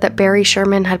idea that Barry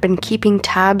Sherman had been keeping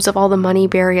tabs of all the money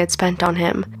Barry had spent on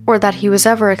him, or that he was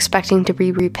ever expecting to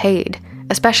be repaid,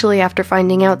 especially after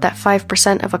finding out that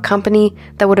 5% of a company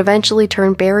that would eventually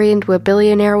turn Barry into a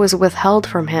billionaire was withheld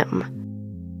from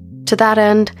him. To that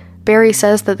end, Barry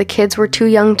says that the kids were too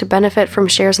young to benefit from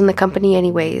shares in the company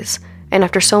anyways, and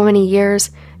after so many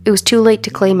years, it was too late to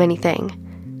claim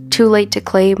anything. Too late to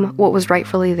claim what was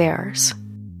rightfully theirs.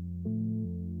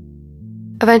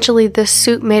 Eventually, this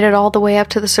suit made it all the way up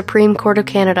to the Supreme Court of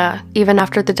Canada, even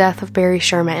after the death of Barry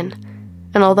Sherman.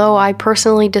 And although I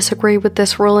personally disagree with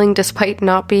this ruling despite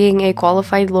not being a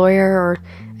qualified lawyer or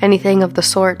anything of the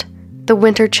sort, the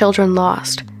Winter children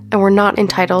lost and were not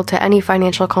entitled to any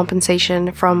financial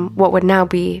compensation from what would now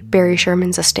be Barry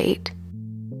Sherman's estate.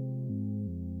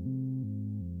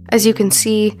 As you can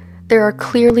see, there are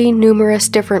clearly numerous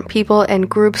different people and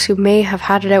groups who may have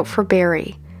had it out for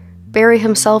Barry. Barry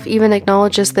himself even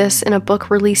acknowledges this in a book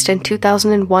released in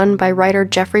 2001 by writer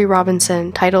Jeffrey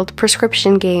Robinson titled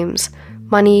Prescription Games: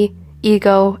 Money,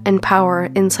 Ego, and Power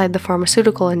Inside the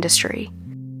Pharmaceutical Industry.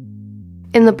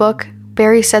 In the book,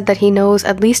 Barry said that he knows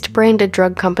at least branded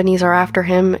drug companies are after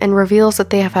him and reveals that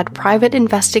they have had private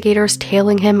investigators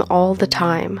tailing him all the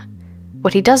time.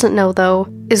 What he doesn't know, though,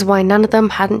 is why none of them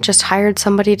hadn't just hired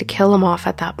somebody to kill him off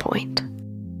at that point.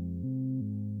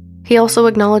 He also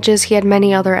acknowledges he had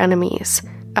many other enemies,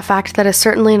 a fact that is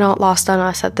certainly not lost on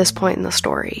us at this point in the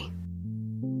story.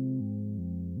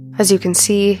 As you can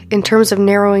see, in terms of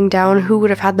narrowing down who would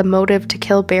have had the motive to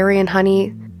kill Barry and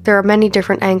Honey, there are many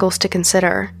different angles to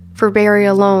consider. For Barry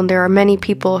alone, there are many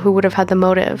people who would have had the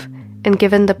motive, and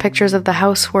given the pictures of the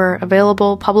house were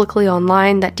available publicly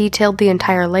online that detailed the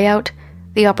entire layout,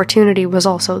 the opportunity was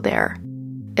also there.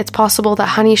 It's possible that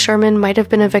Honey Sherman might have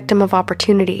been a victim of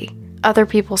opportunity. Other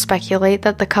people speculate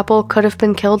that the couple could have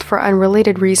been killed for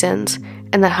unrelated reasons,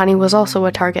 and that Honey was also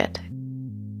a target.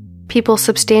 People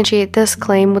substantiate this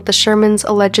claim with the Shermans'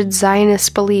 alleged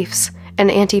Zionist beliefs and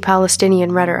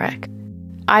anti-Palestinian rhetoric.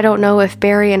 I don't know if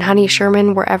Barry and Honey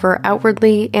Sherman were ever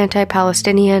outwardly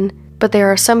anti-Palestinian, but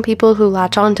there are some people who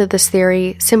latch onto this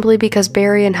theory simply because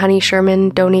Barry and Honey Sherman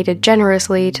donated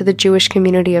generously to the Jewish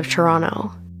community of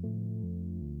Toronto.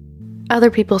 Other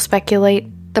people speculate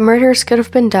the murders could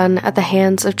have been done at the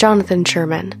hands of Jonathan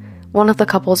Sherman, one of the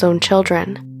couple's own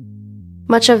children.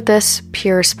 Much of this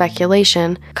pure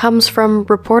speculation comes from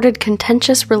reported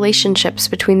contentious relationships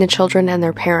between the children and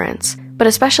their parents, but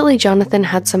especially Jonathan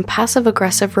had some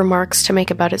passive-aggressive remarks to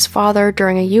make about his father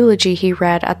during a eulogy he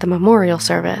read at the memorial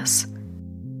service.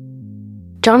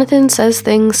 Jonathan says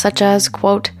things such as,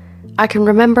 quote, "I can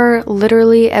remember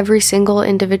literally every single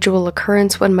individual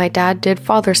occurrence when my dad did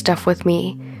father stuff with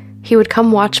me. He would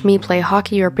come watch me play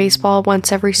hockey or baseball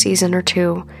once every season or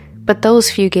two, but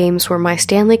those few games were my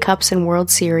Stanley Cups and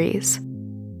World Series."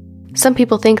 Some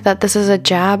people think that this is a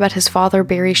jab at his father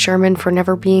Barry Sherman for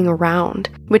never being around,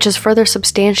 which is further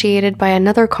substantiated by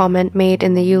another comment made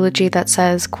in the eulogy that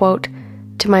says, quote,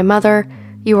 "To my mother,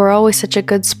 you were always such a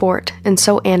good sport and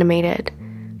so animated.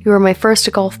 You were my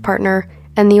first golf partner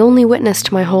and the only witness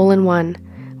to my hole-in-one.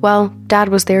 Well, Dad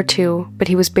was there too, but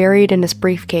he was buried in his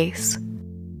briefcase."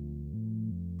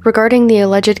 Regarding the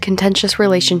alleged contentious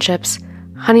relationships,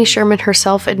 Honey Sherman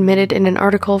herself admitted in an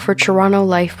article for Toronto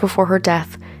Life before her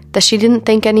death that she didn't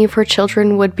think any of her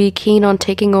children would be keen on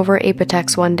taking over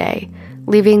Apotex one day,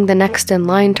 leaving the next in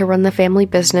line to run the family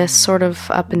business sort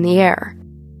of up in the air.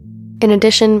 In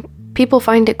addition, people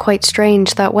find it quite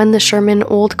strange that when the Sherman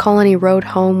Old Colony Road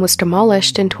home was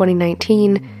demolished in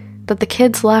 2019, that the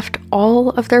kids left all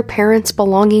of their parents'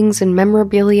 belongings and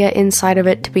memorabilia inside of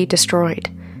it to be destroyed.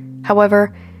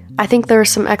 However, I think there is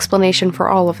some explanation for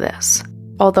all of this,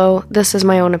 although this is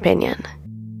my own opinion.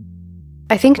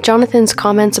 I think Jonathan's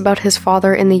comments about his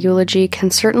father in the eulogy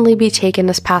can certainly be taken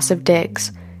as passive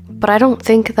digs, but I don't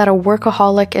think that a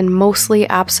workaholic and mostly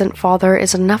absent father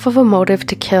is enough of a motive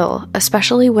to kill,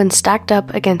 especially when stacked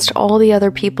up against all the other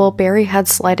people Barry had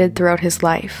slighted throughout his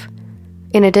life.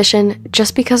 In addition,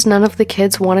 just because none of the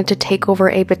kids wanted to take over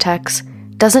Apotex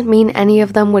doesn't mean any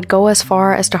of them would go as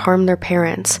far as to harm their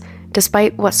parents,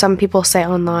 despite what some people say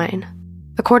online.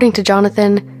 According to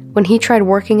Jonathan, when he tried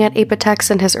working at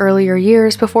Apotex in his earlier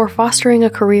years before fostering a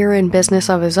career in business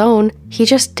of his own, he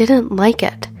just didn't like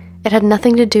it. It had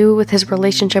nothing to do with his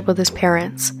relationship with his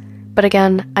parents. But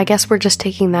again, I guess we're just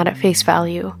taking that at face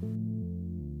value.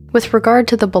 With regard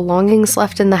to the belongings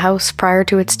left in the house prior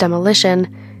to its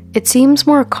demolition, it seems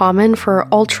more common for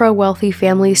ultra-wealthy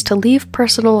families to leave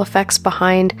personal effects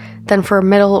behind than for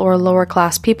middle or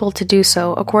lower-class people to do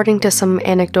so, according to some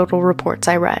anecdotal reports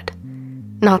I read.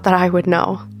 Not that I would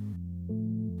know.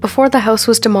 Before the house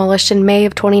was demolished in May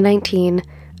of 2019,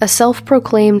 a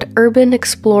self-proclaimed urban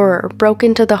explorer broke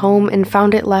into the home and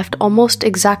found it left almost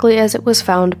exactly as it was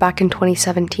found back in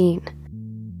 2017.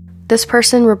 This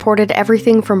person reported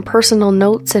everything from personal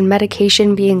notes and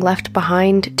medication being left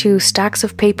behind to stacks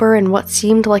of paper and what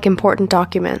seemed like important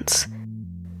documents.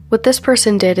 What this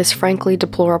person did is frankly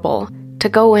deplorable, to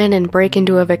go in and break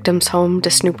into a victim's home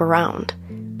to snoop around.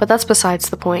 But that's besides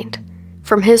the point.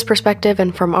 From his perspective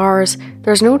and from ours,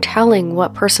 there's no telling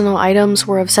what personal items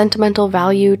were of sentimental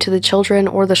value to the children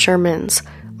or the Shermans,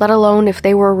 let alone if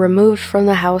they were removed from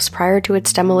the house prior to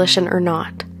its demolition or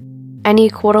not. Any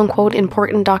quote-unquote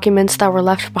important documents that were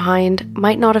left behind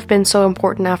might not have been so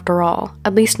important after all,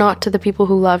 at least not to the people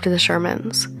who loved the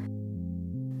Shermans.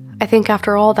 I think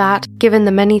after all that, given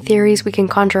the many theories we can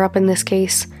conjure up in this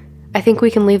case, I think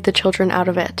we can leave the children out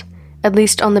of it, at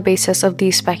least on the basis of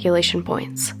these speculation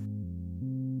points.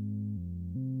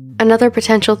 Another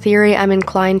potential theory I'm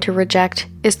inclined to reject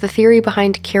is the theory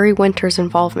behind Carrie Winter's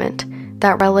involvement,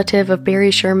 that relative of Barry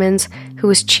Sherman's who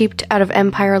was cheaped out of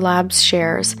Empire Labs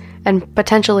shares and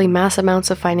potentially mass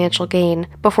amounts of financial gain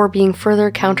before being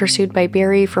further countersued by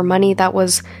Barry for money that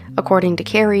was, according to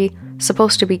Carrie,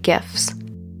 supposed to be gifts.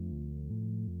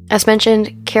 As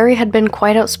mentioned, Carrie had been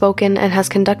quite outspoken and has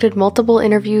conducted multiple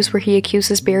interviews where he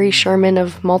accuses Barry Sherman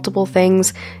of multiple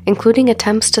things, including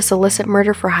attempts to solicit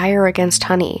murder for hire against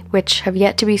Honey, which have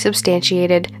yet to be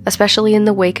substantiated, especially in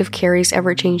the wake of Carrie's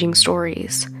ever-changing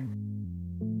stories.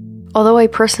 Although I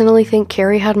personally think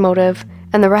Carrie had motive,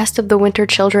 and the rest of the Winter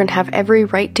children have every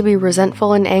right to be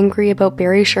resentful and angry about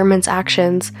Barry Sherman's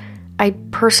actions, I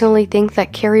personally think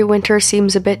that Carrie Winter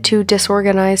seems a bit too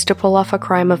disorganized to pull off a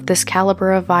crime of this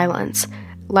caliber of violence,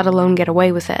 let alone get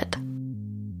away with it.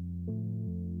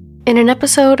 In an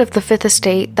episode of The Fifth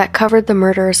Estate that covered the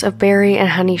murders of Barry and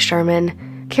Honey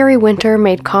Sherman, Carrie Winter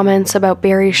made comments about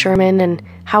Barry Sherman and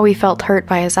how he felt hurt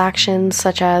by his actions,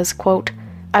 such as, quote,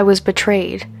 "I was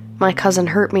betrayed, my cousin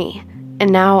hurt me,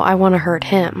 and now I want to hurt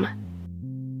him."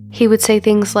 He would say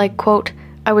things like, quote,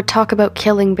 I would talk about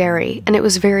killing Barry, and it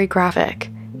was very graphic.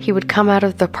 He would come out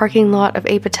of the parking lot of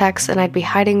Apotex and I'd be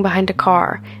hiding behind a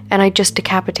car, and I'd just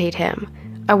decapitate him.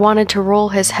 I wanted to roll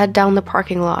his head down the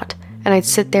parking lot, and I'd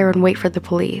sit there and wait for the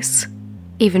police.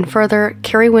 Even further,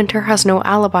 Kerry Winter has no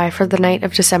alibi for the night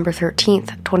of December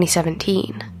 13th,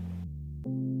 2017.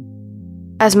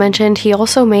 As mentioned, he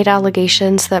also made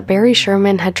allegations that Barry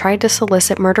Sherman had tried to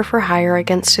solicit murder for hire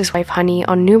against his wife Honey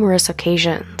on numerous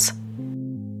occasions.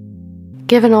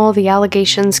 Given all the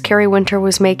allegations Kerry Winter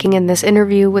was making in this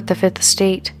interview with the Fifth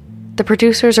Estate, the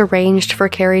producers arranged for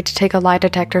Kerry to take a lie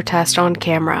detector test on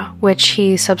camera, which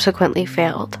he subsequently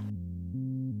failed.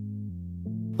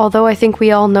 Although I think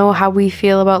we all know how we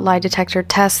feel about lie detector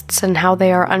tests and how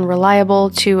they are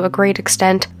unreliable to a great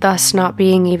extent, thus not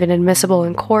being even admissible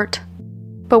in court,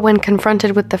 but when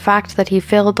confronted with the fact that he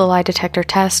failed the lie detector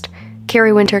test,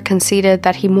 Kerry Winter conceded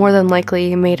that he more than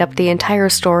likely made up the entire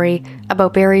story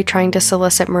about Barry trying to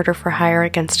solicit murder for hire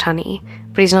against Honey,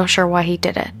 but he's not sure why he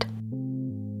did it.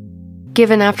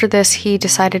 Given after this he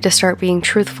decided to start being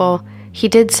truthful, he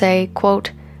did say,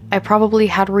 quote, "I probably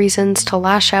had reasons to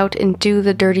lash out and do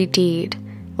the dirty deed,"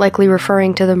 likely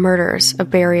referring to the murders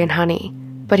of Barry and Honey.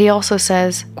 But he also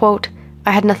says, quote,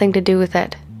 "I had nothing to do with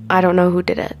it. I don't know who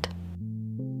did it."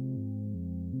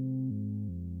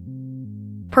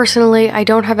 Personally, I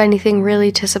don't have anything really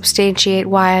to substantiate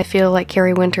why I feel like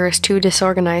Kerry Winter is too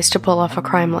disorganized to pull off a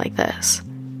crime like this.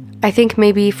 I think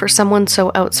maybe for someone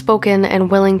so outspoken and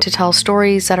willing to tell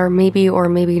stories that are maybe or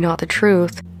maybe not the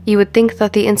truth, you would think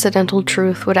that the incidental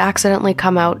truth would accidentally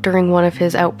come out during one of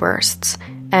his outbursts,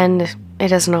 and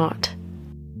it has not.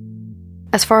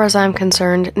 As far as I'm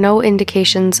concerned, no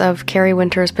indications of Kerry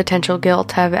Winter's potential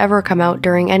guilt have ever come out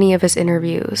during any of his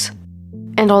interviews.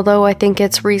 And although I think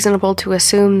it's reasonable to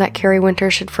assume that Kerry Winter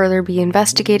should further be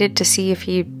investigated to see if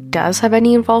he does have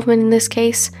any involvement in this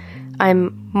case,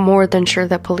 I'm more than sure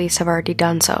that police have already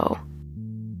done so.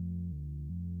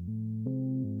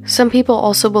 Some people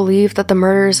also believe that the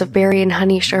murders of Barry and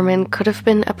Honey Sherman could have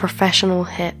been a professional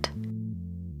hit.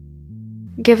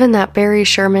 Given that Barry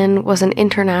Sherman was an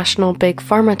international big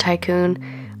pharma tycoon,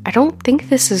 I don't think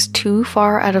this is too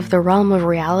far out of the realm of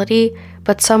reality,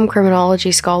 but some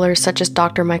criminology scholars such as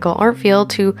Dr. Michael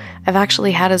Artfield, who I've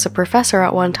actually had as a professor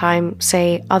at one time,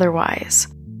 say otherwise.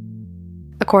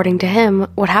 According to him,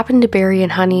 what happened to Barry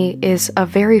and Honey is a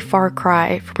very far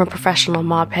cry from a professional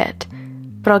mob hit,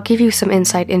 but I'll give you some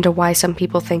insight into why some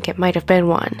people think it might have been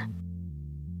one.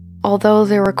 Although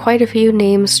there were quite a few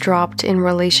names dropped in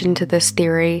relation to this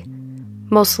theory,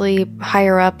 mostly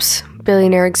higher-ups,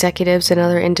 billionaire executives in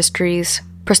other industries,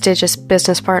 prestigious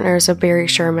business partners of Barry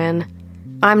Sherman,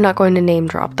 I'm not going to name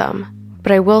drop them,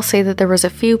 but I will say that there was a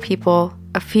few people,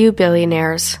 a few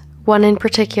billionaires, one in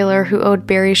particular who owed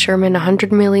Barry Sherman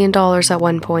 $100 million at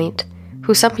one point,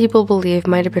 who some people believe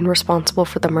might have been responsible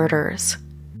for the murders.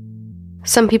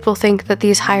 Some people think that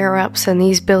these higher-ups and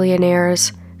these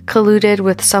billionaires colluded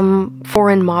with some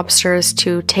foreign mobsters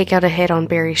to take out a hit on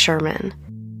Barry Sherman.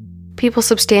 People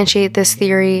substantiate this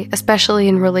theory, especially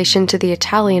in relation to the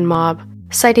Italian mob,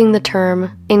 citing the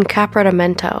term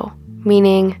incaparamento,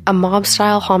 meaning a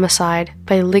mob-style homicide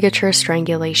by ligature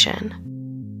strangulation.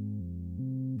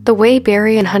 The way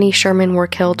Barry and Honey Sherman were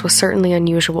killed was certainly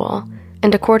unusual,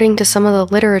 and according to some of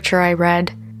the literature I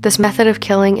read, this method of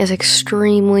killing is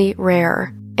extremely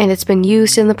rare, and it's been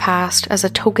used in the past as a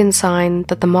token sign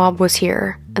that the mob was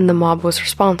here and the mob was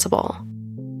responsible.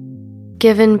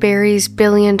 Given Barry's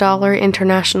billion-dollar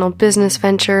international business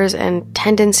ventures and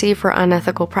tendency for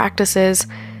unethical practices,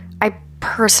 I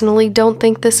personally don't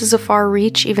think this is a far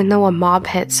reach, even though a mob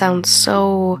hit sounds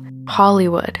so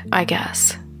Hollywood, I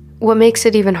guess. What makes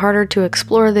it even harder to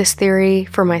explore this theory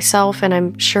for myself, and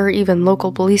I'm sure even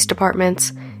local police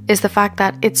departments, is the fact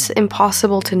that it's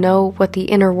impossible to know what the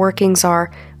inner workings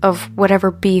are of whatever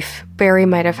beef Barry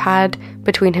might have had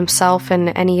between himself and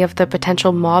any of the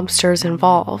potential mobsters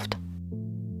involved.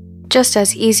 Just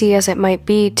as easy as it might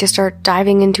be to start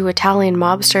diving into Italian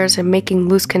mobsters and making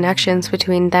loose connections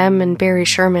between them and Barry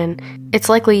Sherman, it's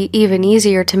likely even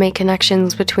easier to make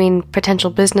connections between potential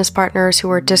business partners who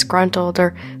are disgruntled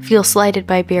or feel slighted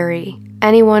by Barry.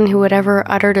 Anyone who had ever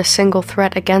uttered a single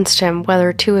threat against him,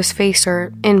 whether to his face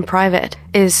or in private,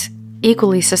 is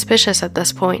equally suspicious at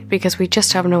this point because we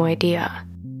just have no idea.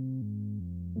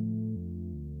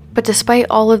 But despite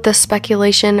all of this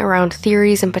speculation around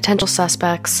theories and potential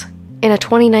suspects, in a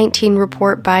 2019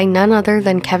 report by none other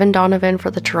than Kevin Donovan for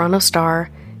the Toronto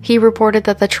Star, he reported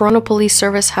that the Toronto Police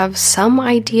Service have some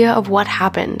idea of what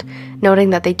happened, noting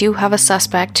that they do have a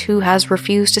suspect who has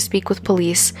refused to speak with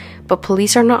police, but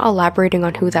police are not elaborating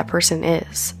on who that person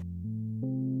is.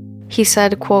 He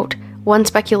said, quote, One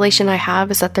speculation I have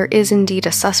is that there is indeed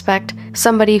a suspect,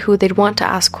 somebody who they'd want to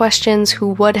ask questions, who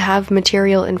would have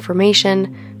material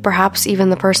information, perhaps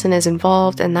even the person is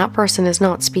involved and that person is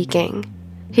not speaking.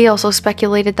 He also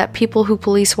speculated that people who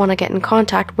police want to get in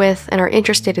contact with and are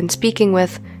interested in speaking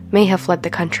with may have fled the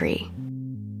country.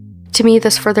 To me,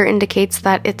 this further indicates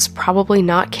that it's probably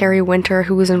not Carrie Winter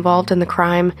who was involved in the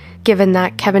crime, given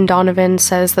that Kevin Donovan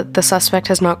says that the suspect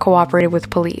has not cooperated with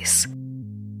police.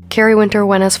 Carrie Winter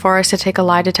went as far as to take a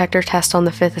lie detector test on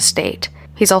the Fifth Estate.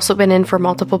 He's also been in for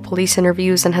multiple police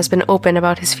interviews and has been open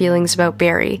about his feelings about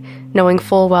Barry, knowing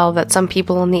full well that some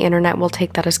people on the internet will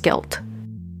take that as guilt.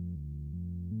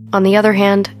 On the other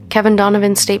hand, Kevin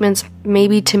Donovan's statements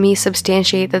maybe to me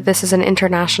substantiate that this is an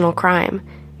international crime.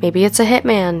 Maybe it's a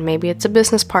hitman, maybe it's a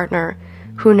business partner,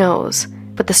 who knows,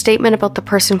 but the statement about the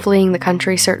person fleeing the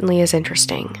country certainly is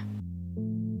interesting.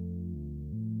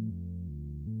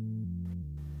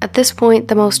 At this point,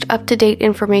 the most up-to-date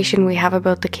information we have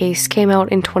about the case came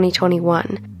out in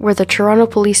 2021, where the Toronto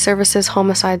Police Service's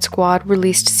Homicide Squad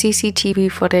released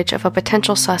CCTV footage of a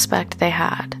potential suspect they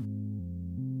had.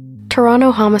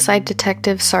 Toronto Homicide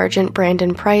Detective Sergeant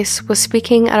Brandon Price was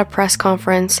speaking at a press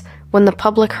conference when the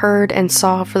public heard and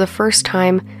saw for the first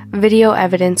time video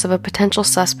evidence of a potential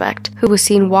suspect who was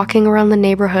seen walking around the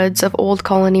neighborhoods of Old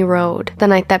Colony Road the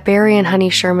night that Barry and Honey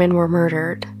Sherman were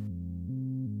murdered.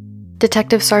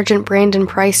 Detective Sergeant Brandon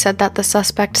Price said that the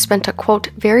suspect spent a, quote,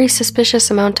 very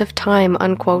suspicious amount of time,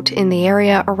 unquote, in the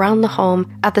area around the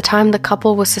home at the time the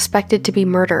couple was suspected to be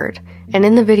murdered, and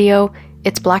in the video,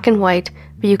 it's black and white,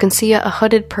 but you can see a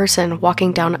hooded person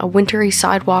walking down a wintry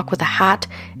sidewalk with a hat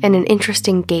and an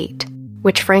interesting gait,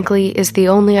 which frankly is the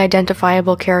only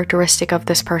identifiable characteristic of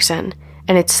this person,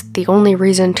 and it's the only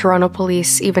reason Toronto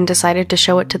police even decided to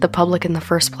show it to the public in the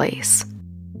first place.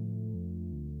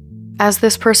 As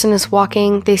this person is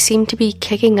walking, they seem to be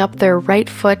kicking up their right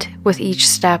foot with each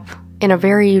step in a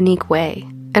very unique way.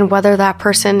 And whether that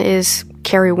person is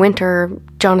Carrie Winter,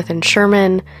 Jonathan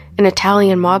Sherman, an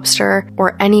Italian mobster,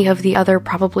 or any of the other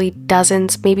probably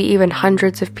dozens, maybe even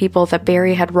hundreds of people that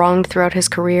Barry had wronged throughout his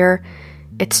career,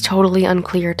 it's totally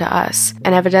unclear to us,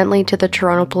 and evidently to the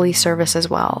Toronto Police Service as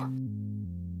well.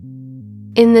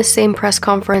 In this same press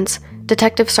conference,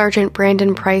 Detective Sergeant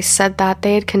Brandon Price said that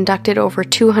they had conducted over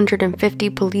 250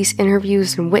 police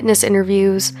interviews and witness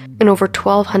interviews, and over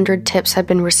 1,200 tips had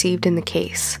been received in the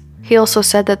case. He also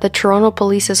said that the Toronto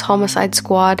Police's Homicide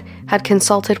Squad had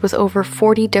consulted with over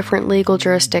 40 different legal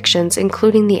jurisdictions,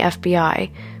 including the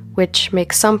FBI, which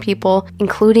makes some people,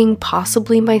 including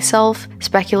possibly myself,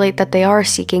 speculate that they are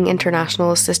seeking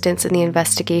international assistance in the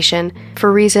investigation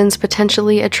for reasons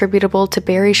potentially attributable to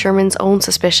Barry Sherman's own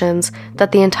suspicions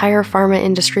that the entire pharma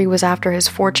industry was after his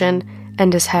fortune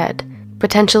and his head,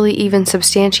 potentially even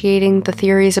substantiating the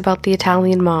theories about the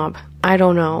Italian mob. I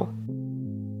don't know.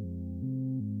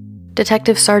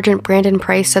 Detective Sergeant Brandon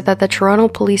Price said that the Toronto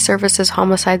Police Service's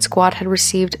Homicide Squad had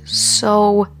received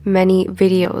so many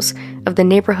videos of the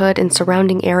neighborhood and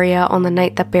surrounding area on the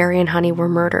night that Barry and Honey were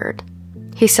murdered.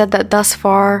 He said that thus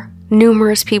far,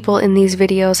 numerous people in these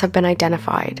videos have been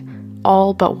identified,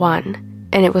 all but one,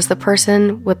 and it was the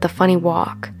person with the funny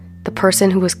walk, the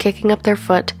person who was kicking up their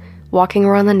foot, walking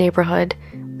around the neighborhood,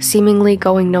 seemingly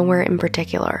going nowhere in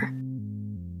particular.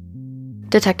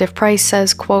 Detective Price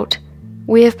says, quote,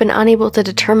 "We have been unable to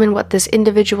determine what this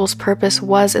individual's purpose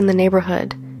was in the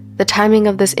neighborhood. The timing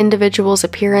of this individual's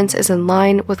appearance is in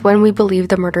line with when we believe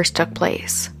the murders took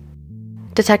place."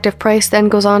 Detective Price then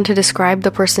goes on to describe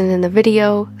the person in the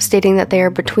video, stating that they are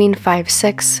between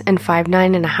 5'6" and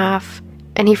 5'9.5",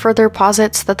 and he further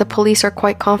posits that the police are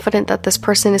quite confident that this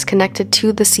person is connected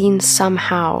to the scene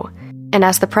somehow. And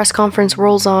as the press conference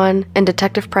rolls on, and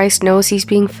Detective Price knows he's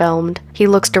being filmed, he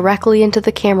looks directly into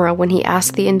the camera when he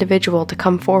asks the individual to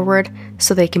come forward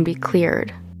so they can be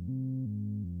cleared.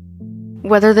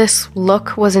 Whether this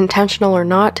look was intentional or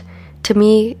not, to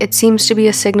me, it seems to be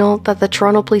a signal that the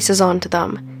Toronto police is on to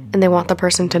them, and they want the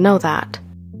person to know that.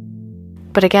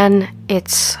 But again,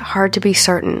 it's hard to be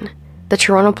certain. The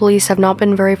Toronto police have not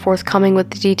been very forthcoming with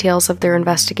the details of their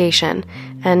investigation,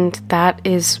 and that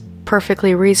is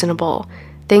perfectly reasonable.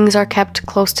 Things are kept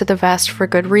close to the vest for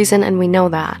good reason, and we know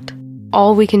that.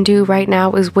 All we can do right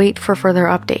now is wait for further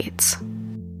updates.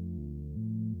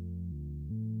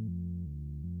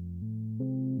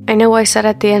 I know I said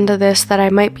at the end of this that I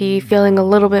might be feeling a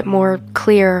little bit more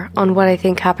clear on what I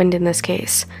think happened in this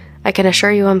case. I can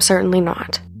assure you I'm certainly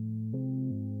not.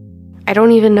 I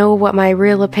don't even know what my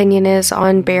real opinion is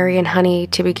on Barry and Honey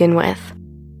to begin with.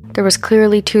 There was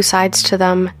clearly two sides to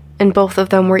them, and both of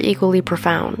them were equally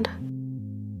profound.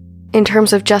 In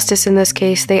terms of justice in this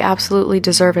case, they absolutely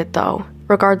deserve it though,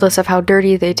 regardless of how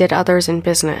dirty they did others in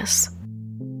business.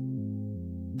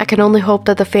 I can only hope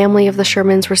that the family of the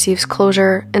Shermans receives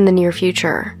closure in the near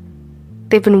future.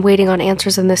 They've been waiting on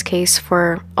answers in this case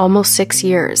for almost 6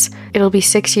 years. It'll be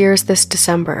 6 years this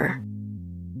December.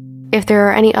 If there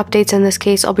are any updates in this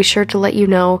case, I'll be sure to let you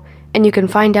know, and you can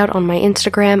find out on my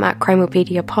Instagram at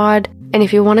CrimopediaPod. And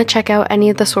if you want to check out any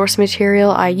of the source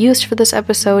material I used for this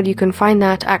episode, you can find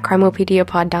that at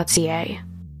crimopediapod.ca.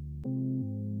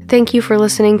 Thank you for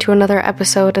listening to another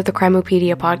episode of the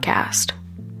Crimopedia podcast.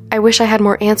 I wish I had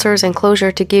more answers and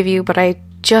closure to give you, but I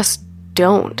just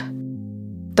don't.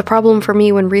 The problem for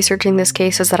me when researching this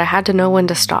case is that I had to know when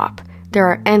to stop. There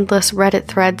are endless Reddit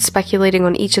threads speculating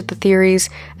on each of the theories,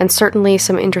 and certainly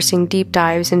some interesting deep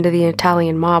dives into the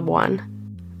Italian mob one.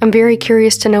 I'm very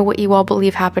curious to know what you all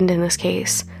believe happened in this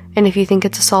case, and if you think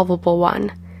it's a solvable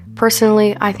one.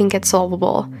 Personally, I think it's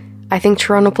solvable. I think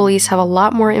Toronto police have a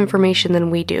lot more information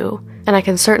than we do, and I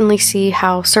can certainly see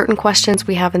how certain questions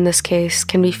we have in this case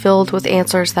can be filled with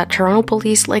answers that Toronto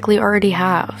police likely already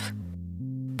have.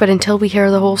 But until we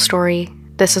hear the whole story,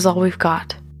 this is all we've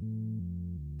got.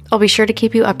 I'll be sure to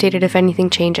keep you updated if anything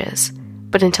changes,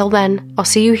 but until then, I'll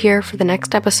see you here for the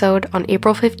next episode on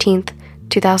April 15th,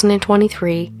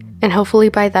 2023, and hopefully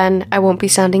by then I won't be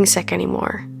sounding sick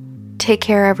anymore. Take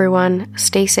care everyone,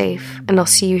 stay safe, and I'll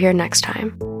see you here next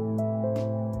time.